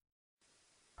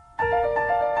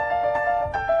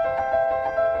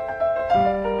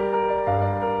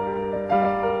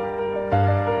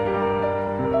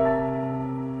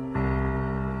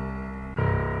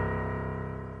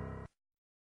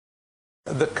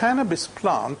 The cannabis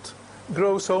plant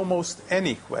grows almost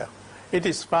anywhere. It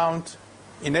is found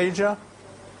in Asia,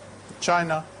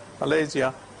 China,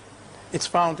 Malaysia. It's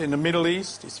found in the Middle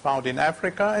East, it's found in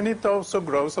Africa, and it also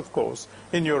grows, of course,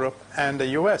 in Europe and the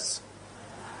US.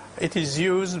 It is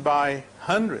used by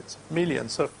hundreds of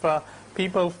millions of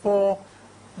people for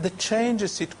the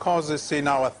changes it causes in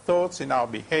our thoughts, in our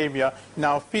behavior, in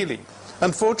our feeling.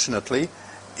 Unfortunately,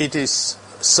 it is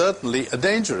certainly a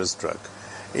dangerous drug.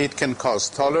 It can cause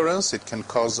tolerance, it can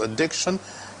cause addiction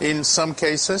in some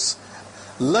cases.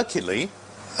 Luckily,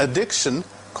 addiction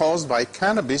caused by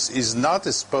cannabis is not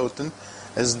as potent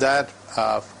as that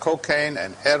of cocaine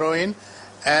and heroin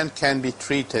and can be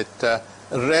treated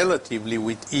relatively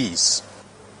with ease.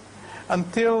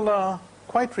 Until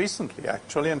quite recently,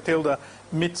 actually, until the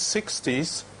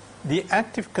mid-60s, the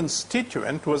active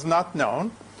constituent was not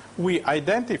known. We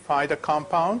identified a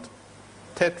compound,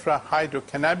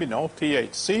 tetrahydrocannabinol,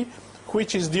 THC,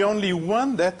 which is the only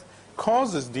one that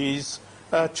causes these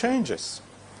changes.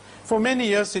 For many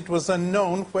years it was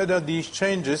unknown whether these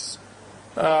changes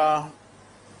are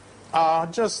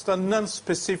just a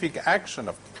non-specific action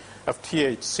of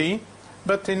THC,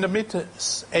 but in the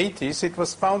mid-80s it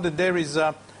was found that there is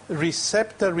a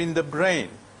receptor in the brain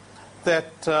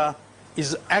that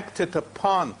is acted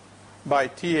upon by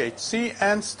THC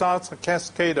and starts a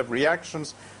cascade of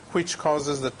reactions which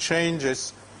causes the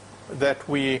changes that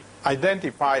we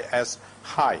identify as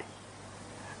high.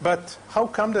 But how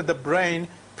come that the brain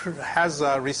has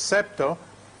a receptor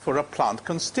for a plant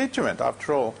constituent?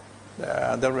 After all,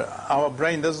 our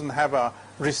brain doesn't have a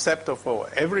receptor for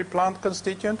every plant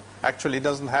constituent, actually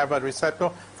doesn't have a receptor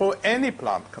for any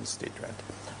plant constituent.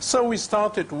 So we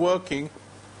started working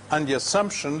on the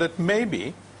assumption that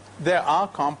maybe there are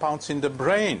compounds in the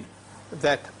brain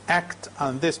that act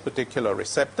on this particular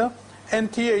receptor,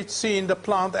 and THC in the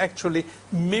plant actually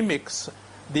mimics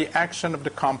the action of the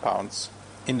compounds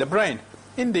in the brain.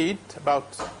 Indeed,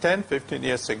 about 10-15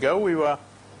 years ago, we were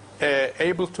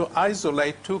able to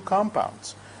isolate two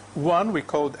compounds. One we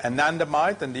called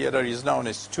anandamide, and the other is known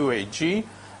as 2-AG,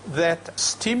 that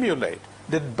stimulate,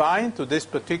 that bind to this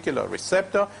particular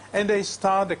receptor, and they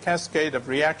start a cascade of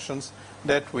reactions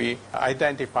that we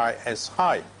identify as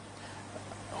high.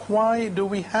 Why do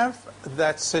we have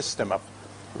that system of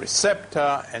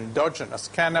receptor, endogenous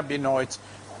cannabinoids?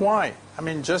 Why? I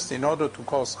mean, just in order to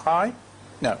cause high?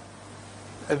 No.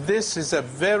 This is a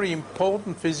very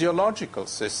important physiological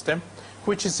system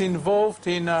which is involved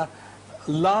in a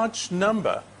large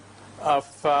number of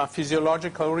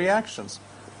physiological reactions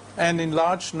and in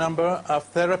large number of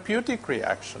therapeutic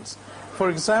reactions. For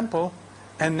example,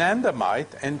 anandamide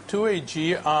and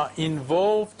 2-AG are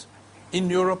involved in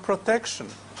neuroprotection.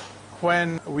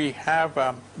 When we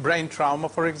have brain trauma,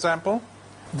 for example,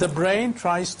 the brain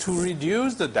tries to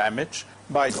reduce the damage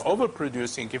by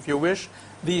overproducing, if you wish,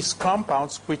 these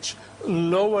compounds which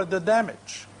lower the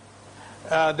damage.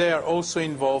 They are also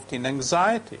involved in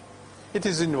anxiety. It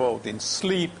is involved in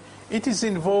sleep. It is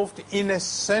involved in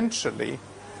essentially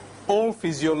all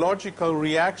physiological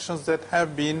reactions that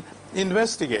have been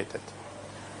investigated.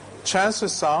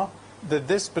 Chances are that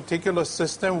this particular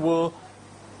system will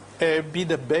be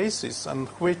the basis on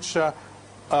which a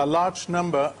large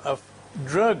number of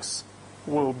drugs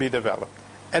will be developed.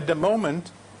 At the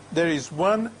moment, there is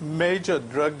one major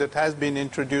drug that has been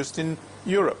introduced in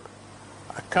Europe.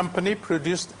 A company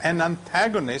produced an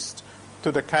antagonist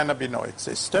to the cannabinoid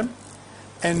system,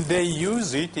 and they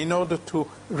use it in order to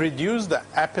reduce the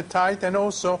appetite and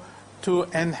also to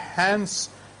enhance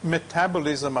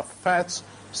metabolism of fats,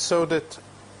 so that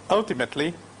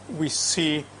ultimately we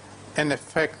see an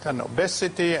effect on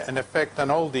obesity, an effect on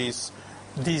all these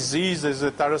diseases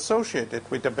that are associated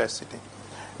with obesity.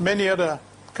 Many other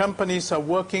companies are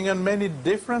working on many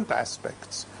different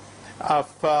aspects of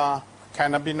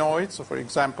cannabinoids, for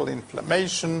example,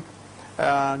 inflammation,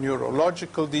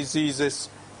 neurological diseases,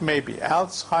 maybe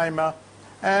Alzheimer,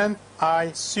 and I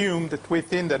assume that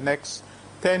within the next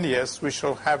 10 years we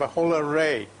shall have a whole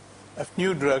array of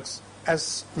new drugs,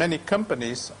 as many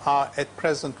companies are at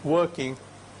present working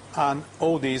on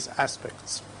all these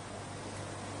aspects.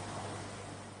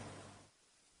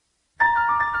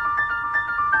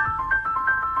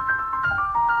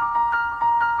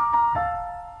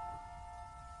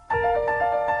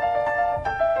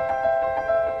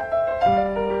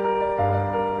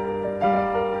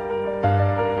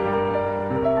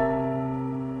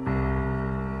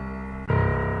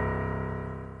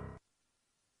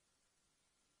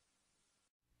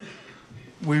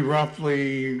 We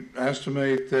roughly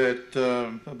estimate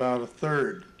that about a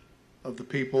third of the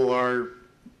people are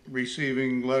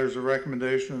receiving letters of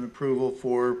recommendation and approval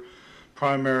for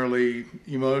primarily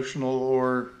emotional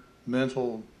or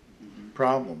mental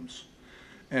problems,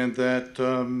 and that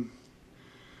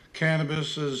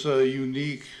cannabis is a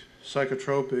unique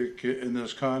psychotropic in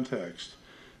this context,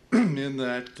 in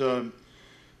that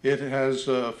it has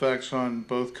effects on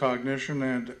both cognition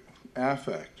and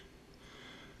affect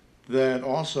that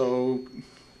also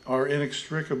are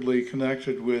inextricably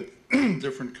connected with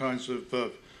different kinds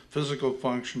of physical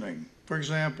functioning. For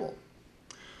example,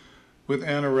 with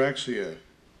anorexia,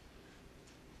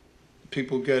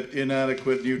 people get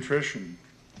inadequate nutrition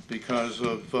because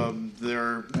of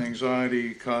their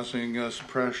anxiety causing a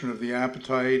suppression of the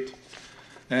appetite,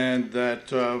 and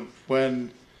that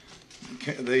when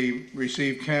they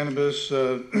receive cannabis,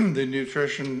 the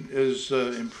nutrition is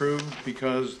improved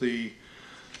because the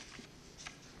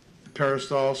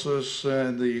peristalsis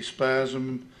and the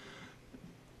spasm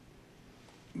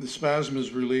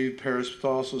is relieved,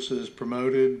 peristalsis is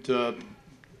promoted,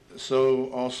 so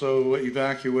also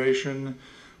evacuation,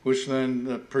 which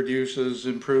then produces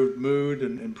improved mood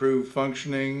and improved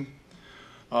functioning.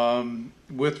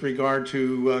 With regard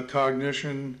to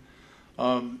cognition,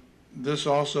 this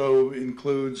also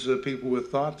includes people with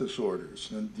thought disorders,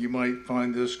 and you might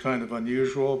find this kind of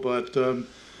unusual, but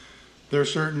there are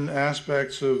certain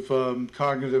aspects of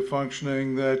cognitive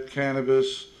functioning that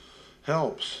cannabis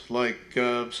helps, like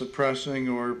suppressing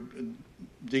or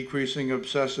decreasing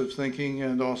obsessive thinking,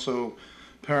 and also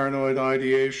paranoid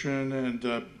ideation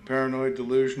and paranoid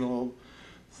delusional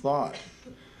thought.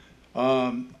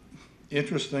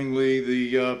 Interestingly,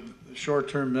 the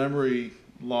short-term memory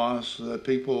loss that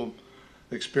people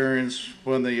experience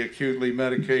when they acutely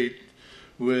medicate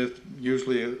with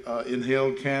usually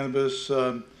inhaled cannabis,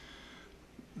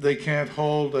 they can't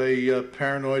hold a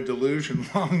paranoid delusion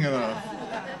long enough.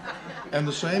 And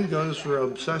the same goes for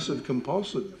obsessive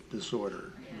compulsive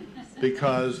disorder,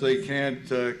 because they can't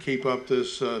keep up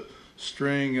this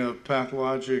string of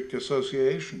pathologic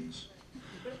associations.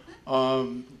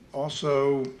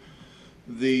 Also,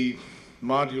 the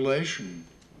modulation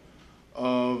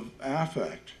of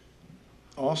affect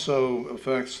also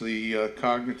affects the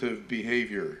cognitive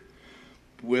behavior.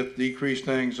 With decreased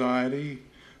anxiety,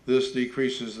 this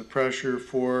decreases the pressure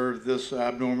for this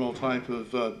abnormal type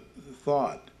of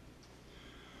thought.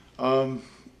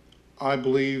 I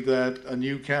believe that a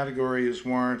new category is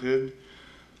warranted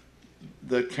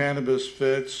that cannabis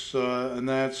fits, and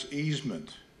that's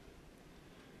easement.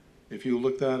 If you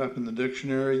look that up in the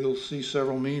dictionary, you'll see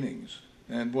several meanings.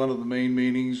 And one of the main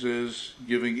meanings is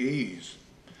giving ease,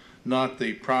 not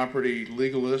the property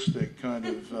legalistic kind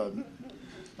of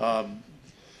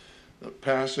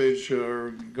passage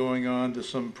or going on to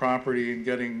some property and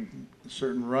getting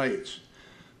certain rights,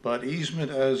 but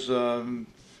easement as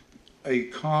a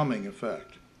calming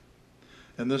effect.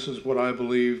 And this is what I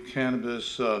believe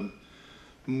cannabis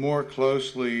more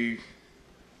closely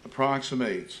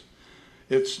approximates.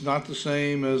 It's not the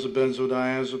same as a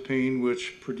benzodiazepine,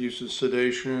 which produces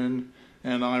sedation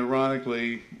and,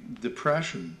 ironically,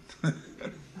 depression.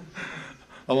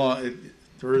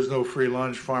 There is no free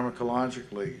lunch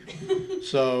pharmacologically.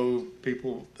 So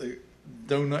people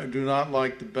do not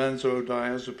like the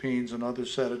benzodiazepines and other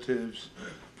sedatives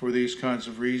for these kinds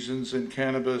of reasons, and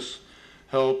cannabis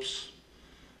helps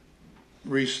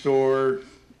restore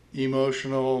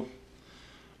emotional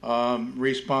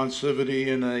responsivity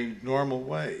in a normal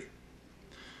way.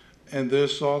 And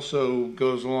this also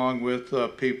goes along with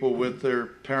people with their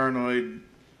paranoid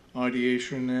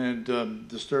ideation and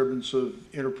disturbance of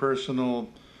interpersonal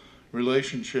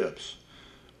relationships.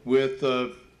 With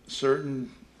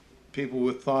certain people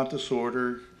with thought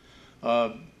disorder,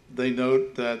 they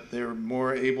note that they're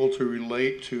more able to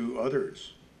relate to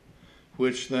others,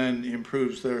 which then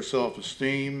improves their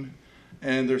self-esteem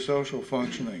and their social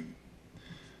functioning.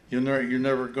 You're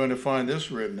never going to find this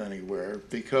written anywhere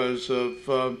because of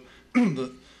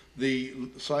the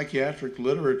psychiatric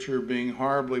literature being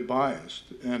horribly biased.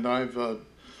 And I've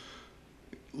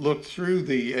looked through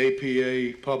the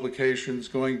APA publications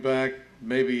going back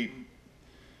maybe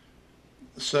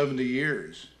 70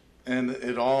 years, and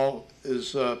it all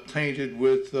is tainted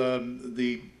with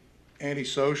the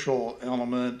antisocial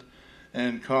element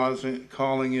and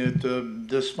calling it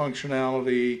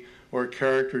dysfunctionality or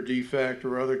character defect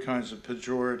or other kinds of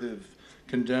pejorative,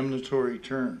 condemnatory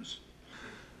terms.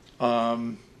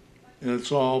 And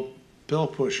it's all pill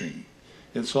pushing.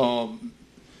 It's all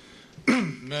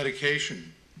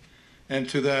medication. And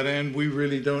to that end, we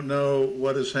really don't know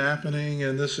what is happening,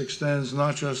 and this extends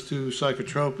not just to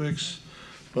psychotropics,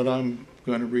 but I'm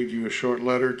going to read you a short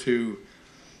letter to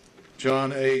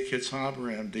John A.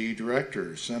 Kitzhaber, MD,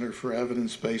 Director, Center for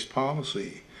Evidence-Based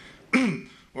Policy,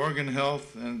 Oregon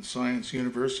Health and Science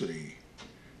University.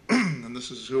 And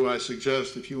this is who I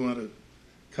suggest if you want to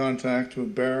contact to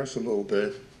embarrass a little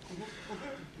bit.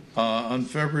 On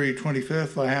February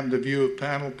 25th, I happened to view a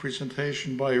panel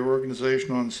presentation by your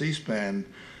organization on C-SPAN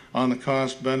on the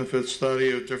cost-benefit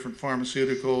study of different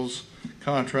pharmaceuticals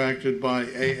contracted by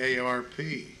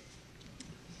AARP.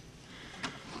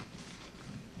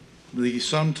 The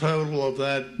sum total of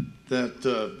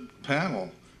that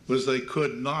panel was they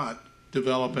could not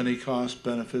develop any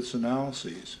cost-benefits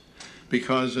analyses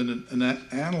because in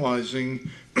analyzing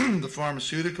the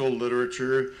pharmaceutical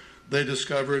literature, they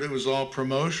discovered it was all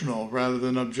promotional rather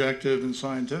than objective and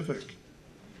scientific.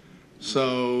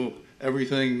 So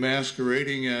everything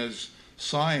masquerading as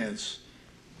science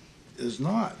is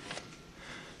not.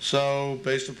 So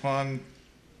based upon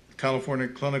California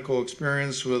clinical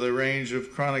experience with a range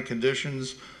of chronic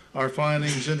conditions, our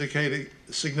findings indicate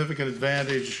a significant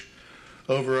advantage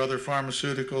over other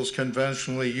pharmaceuticals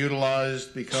conventionally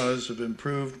utilized because of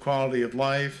improved quality of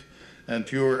life and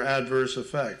fewer adverse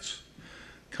effects.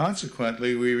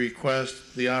 Consequently, we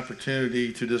request the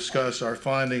opportunity to discuss our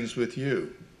findings with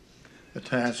you.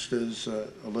 Attached is a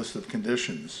list of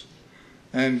conditions.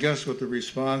 And guess what the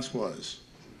response was?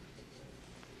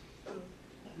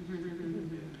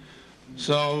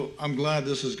 So I'm glad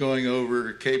this is going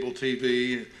over cable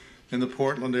TV in the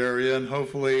Portland area, and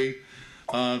hopefully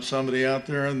somebody out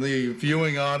there in the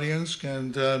viewing audience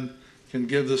can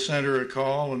give the center a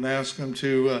call and ask them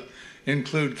to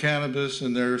include cannabis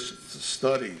in their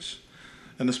studies,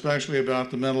 and especially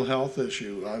about the mental health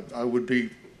issue. I would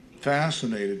be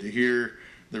fascinated to hear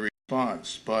the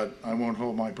response, but I won't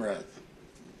hold my breath.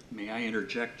 May I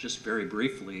interject just very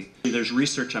briefly? There's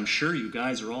research I'm sure you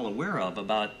guys are all aware of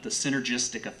about the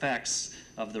synergistic effects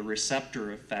of the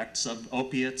receptor effects of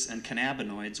opiates and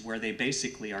cannabinoids, where they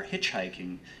basically are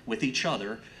hitchhiking with each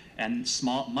other, and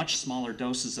much smaller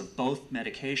doses of both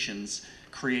medications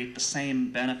create the same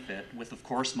benefit with, of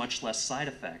course, much less side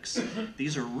effects.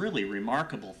 These are really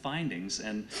remarkable findings,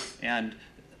 and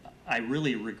I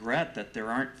really regret that there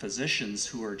aren't physicians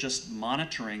who are just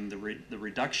monitoring the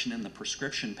reduction in the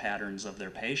prescription patterns of their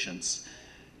patients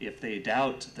if they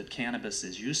doubt that cannabis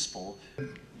is useful.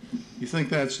 You think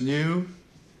that's new?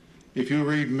 If you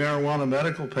read marijuana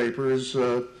medical papers,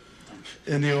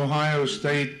 in the Ohio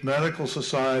State Medical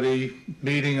Society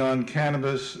meeting on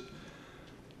cannabis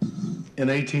in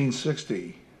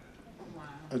 1860,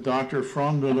 a Dr.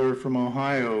 Frommuller from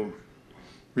Ohio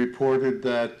reported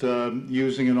that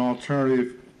using an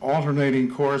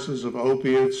alternating courses of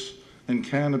opiates and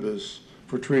cannabis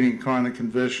for treating chronic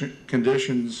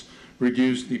conditions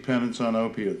reduced dependence on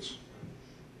opiates.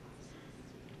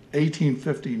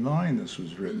 1859 this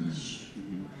was written.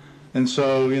 And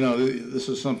so, you know, this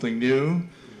is something new.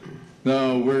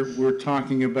 No, we're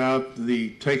talking about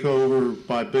the takeover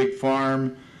by Big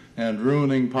Farm and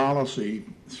ruining policy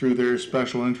through their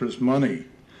special interest money.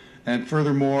 And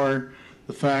furthermore,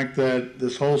 the fact that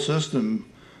this whole system,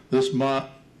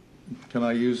 can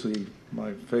I use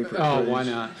my favorite phrase? Why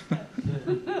not?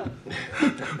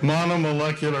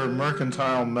 Monomolecular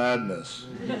mercantile madness.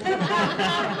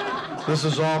 This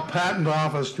is all patent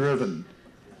office driven.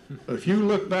 If you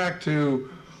look back to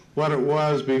what it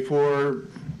was before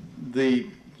the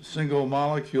single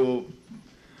molecule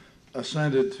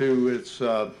ascended to its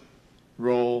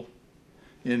role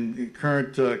in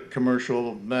current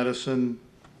commercial medicine,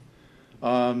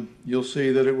 you'll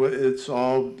see that it's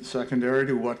all secondary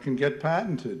to what can get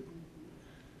patented.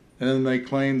 And then they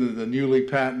claim that the newly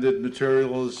patented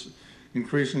material is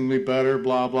increasingly better,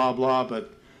 blah, blah, blah,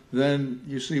 but then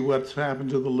you see what's happened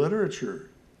to the literature.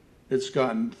 It's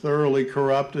gotten thoroughly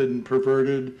corrupted and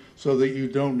perverted so that you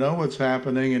don't know what's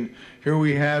happening. And here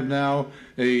we have now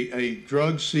a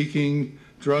drug-seeking,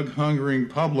 drug-hungering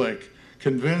public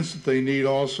convinced that they need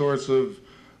all sorts of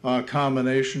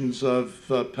combinations of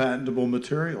patentable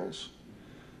materials.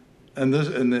 And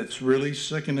it's really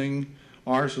sickening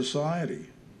our society.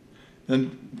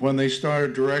 And when they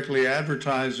started directly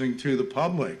advertising to the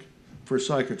public, for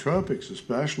psychotropics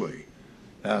especially,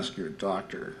 ask your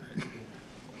doctor.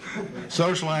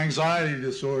 Social anxiety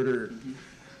disorder,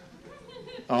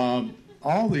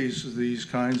 all these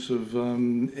kinds of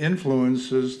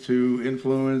influences to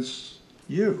influence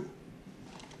you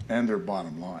and their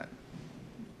bottom line.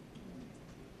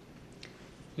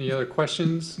 Any other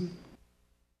questions?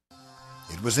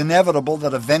 It was inevitable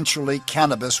that eventually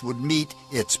cannabis would meet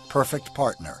its perfect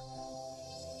partner.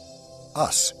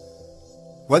 Us.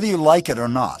 Whether you like it or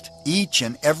not, each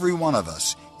and every one of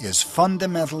us is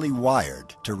fundamentally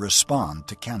wired to respond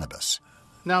to cannabis.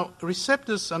 Now,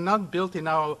 receptors are not built in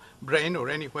our brain or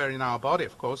anywhere in our body,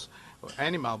 of course, or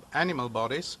animal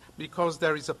bodies, because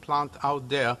there is a plant out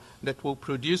there that will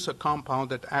produce a compound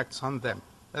that acts on them.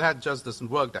 That just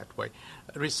doesn't work that way.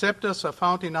 Receptors are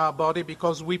found in our body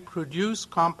because we produce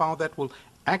compound that will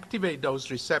activate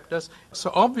those receptors. So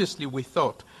obviously we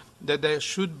thought that there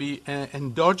should be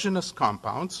endogenous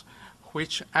compounds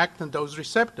which act on those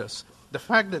receptors. The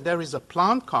fact that there is a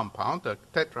plant compound, a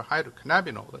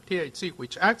tetrahydrocannabinol, a THC,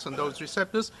 which acts on those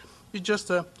receptors is just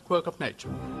a quirk of nature.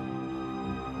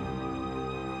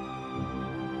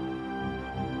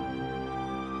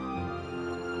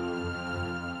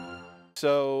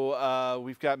 So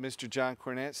we've got Mr. John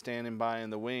Cornett standing by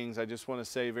in the wings. I just want to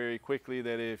say very quickly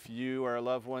that if you or a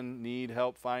loved one need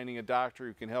help finding a doctor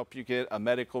who can help you get a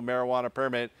medical marijuana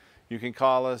permit, you can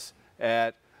call us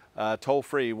at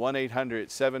toll-free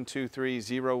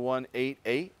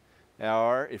 1-800-723-0188.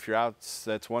 Or if you're out,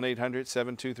 that's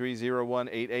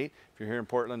 1-800-723-0188. If you're here in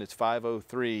Portland, it's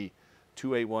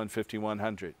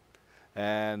 503-281-5100.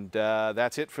 And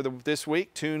that's it for this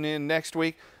week. Tune in next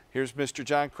week. Here's Mr.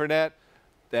 John Cornett.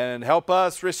 Then help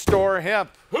us restore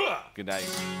hemp. Good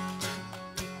night.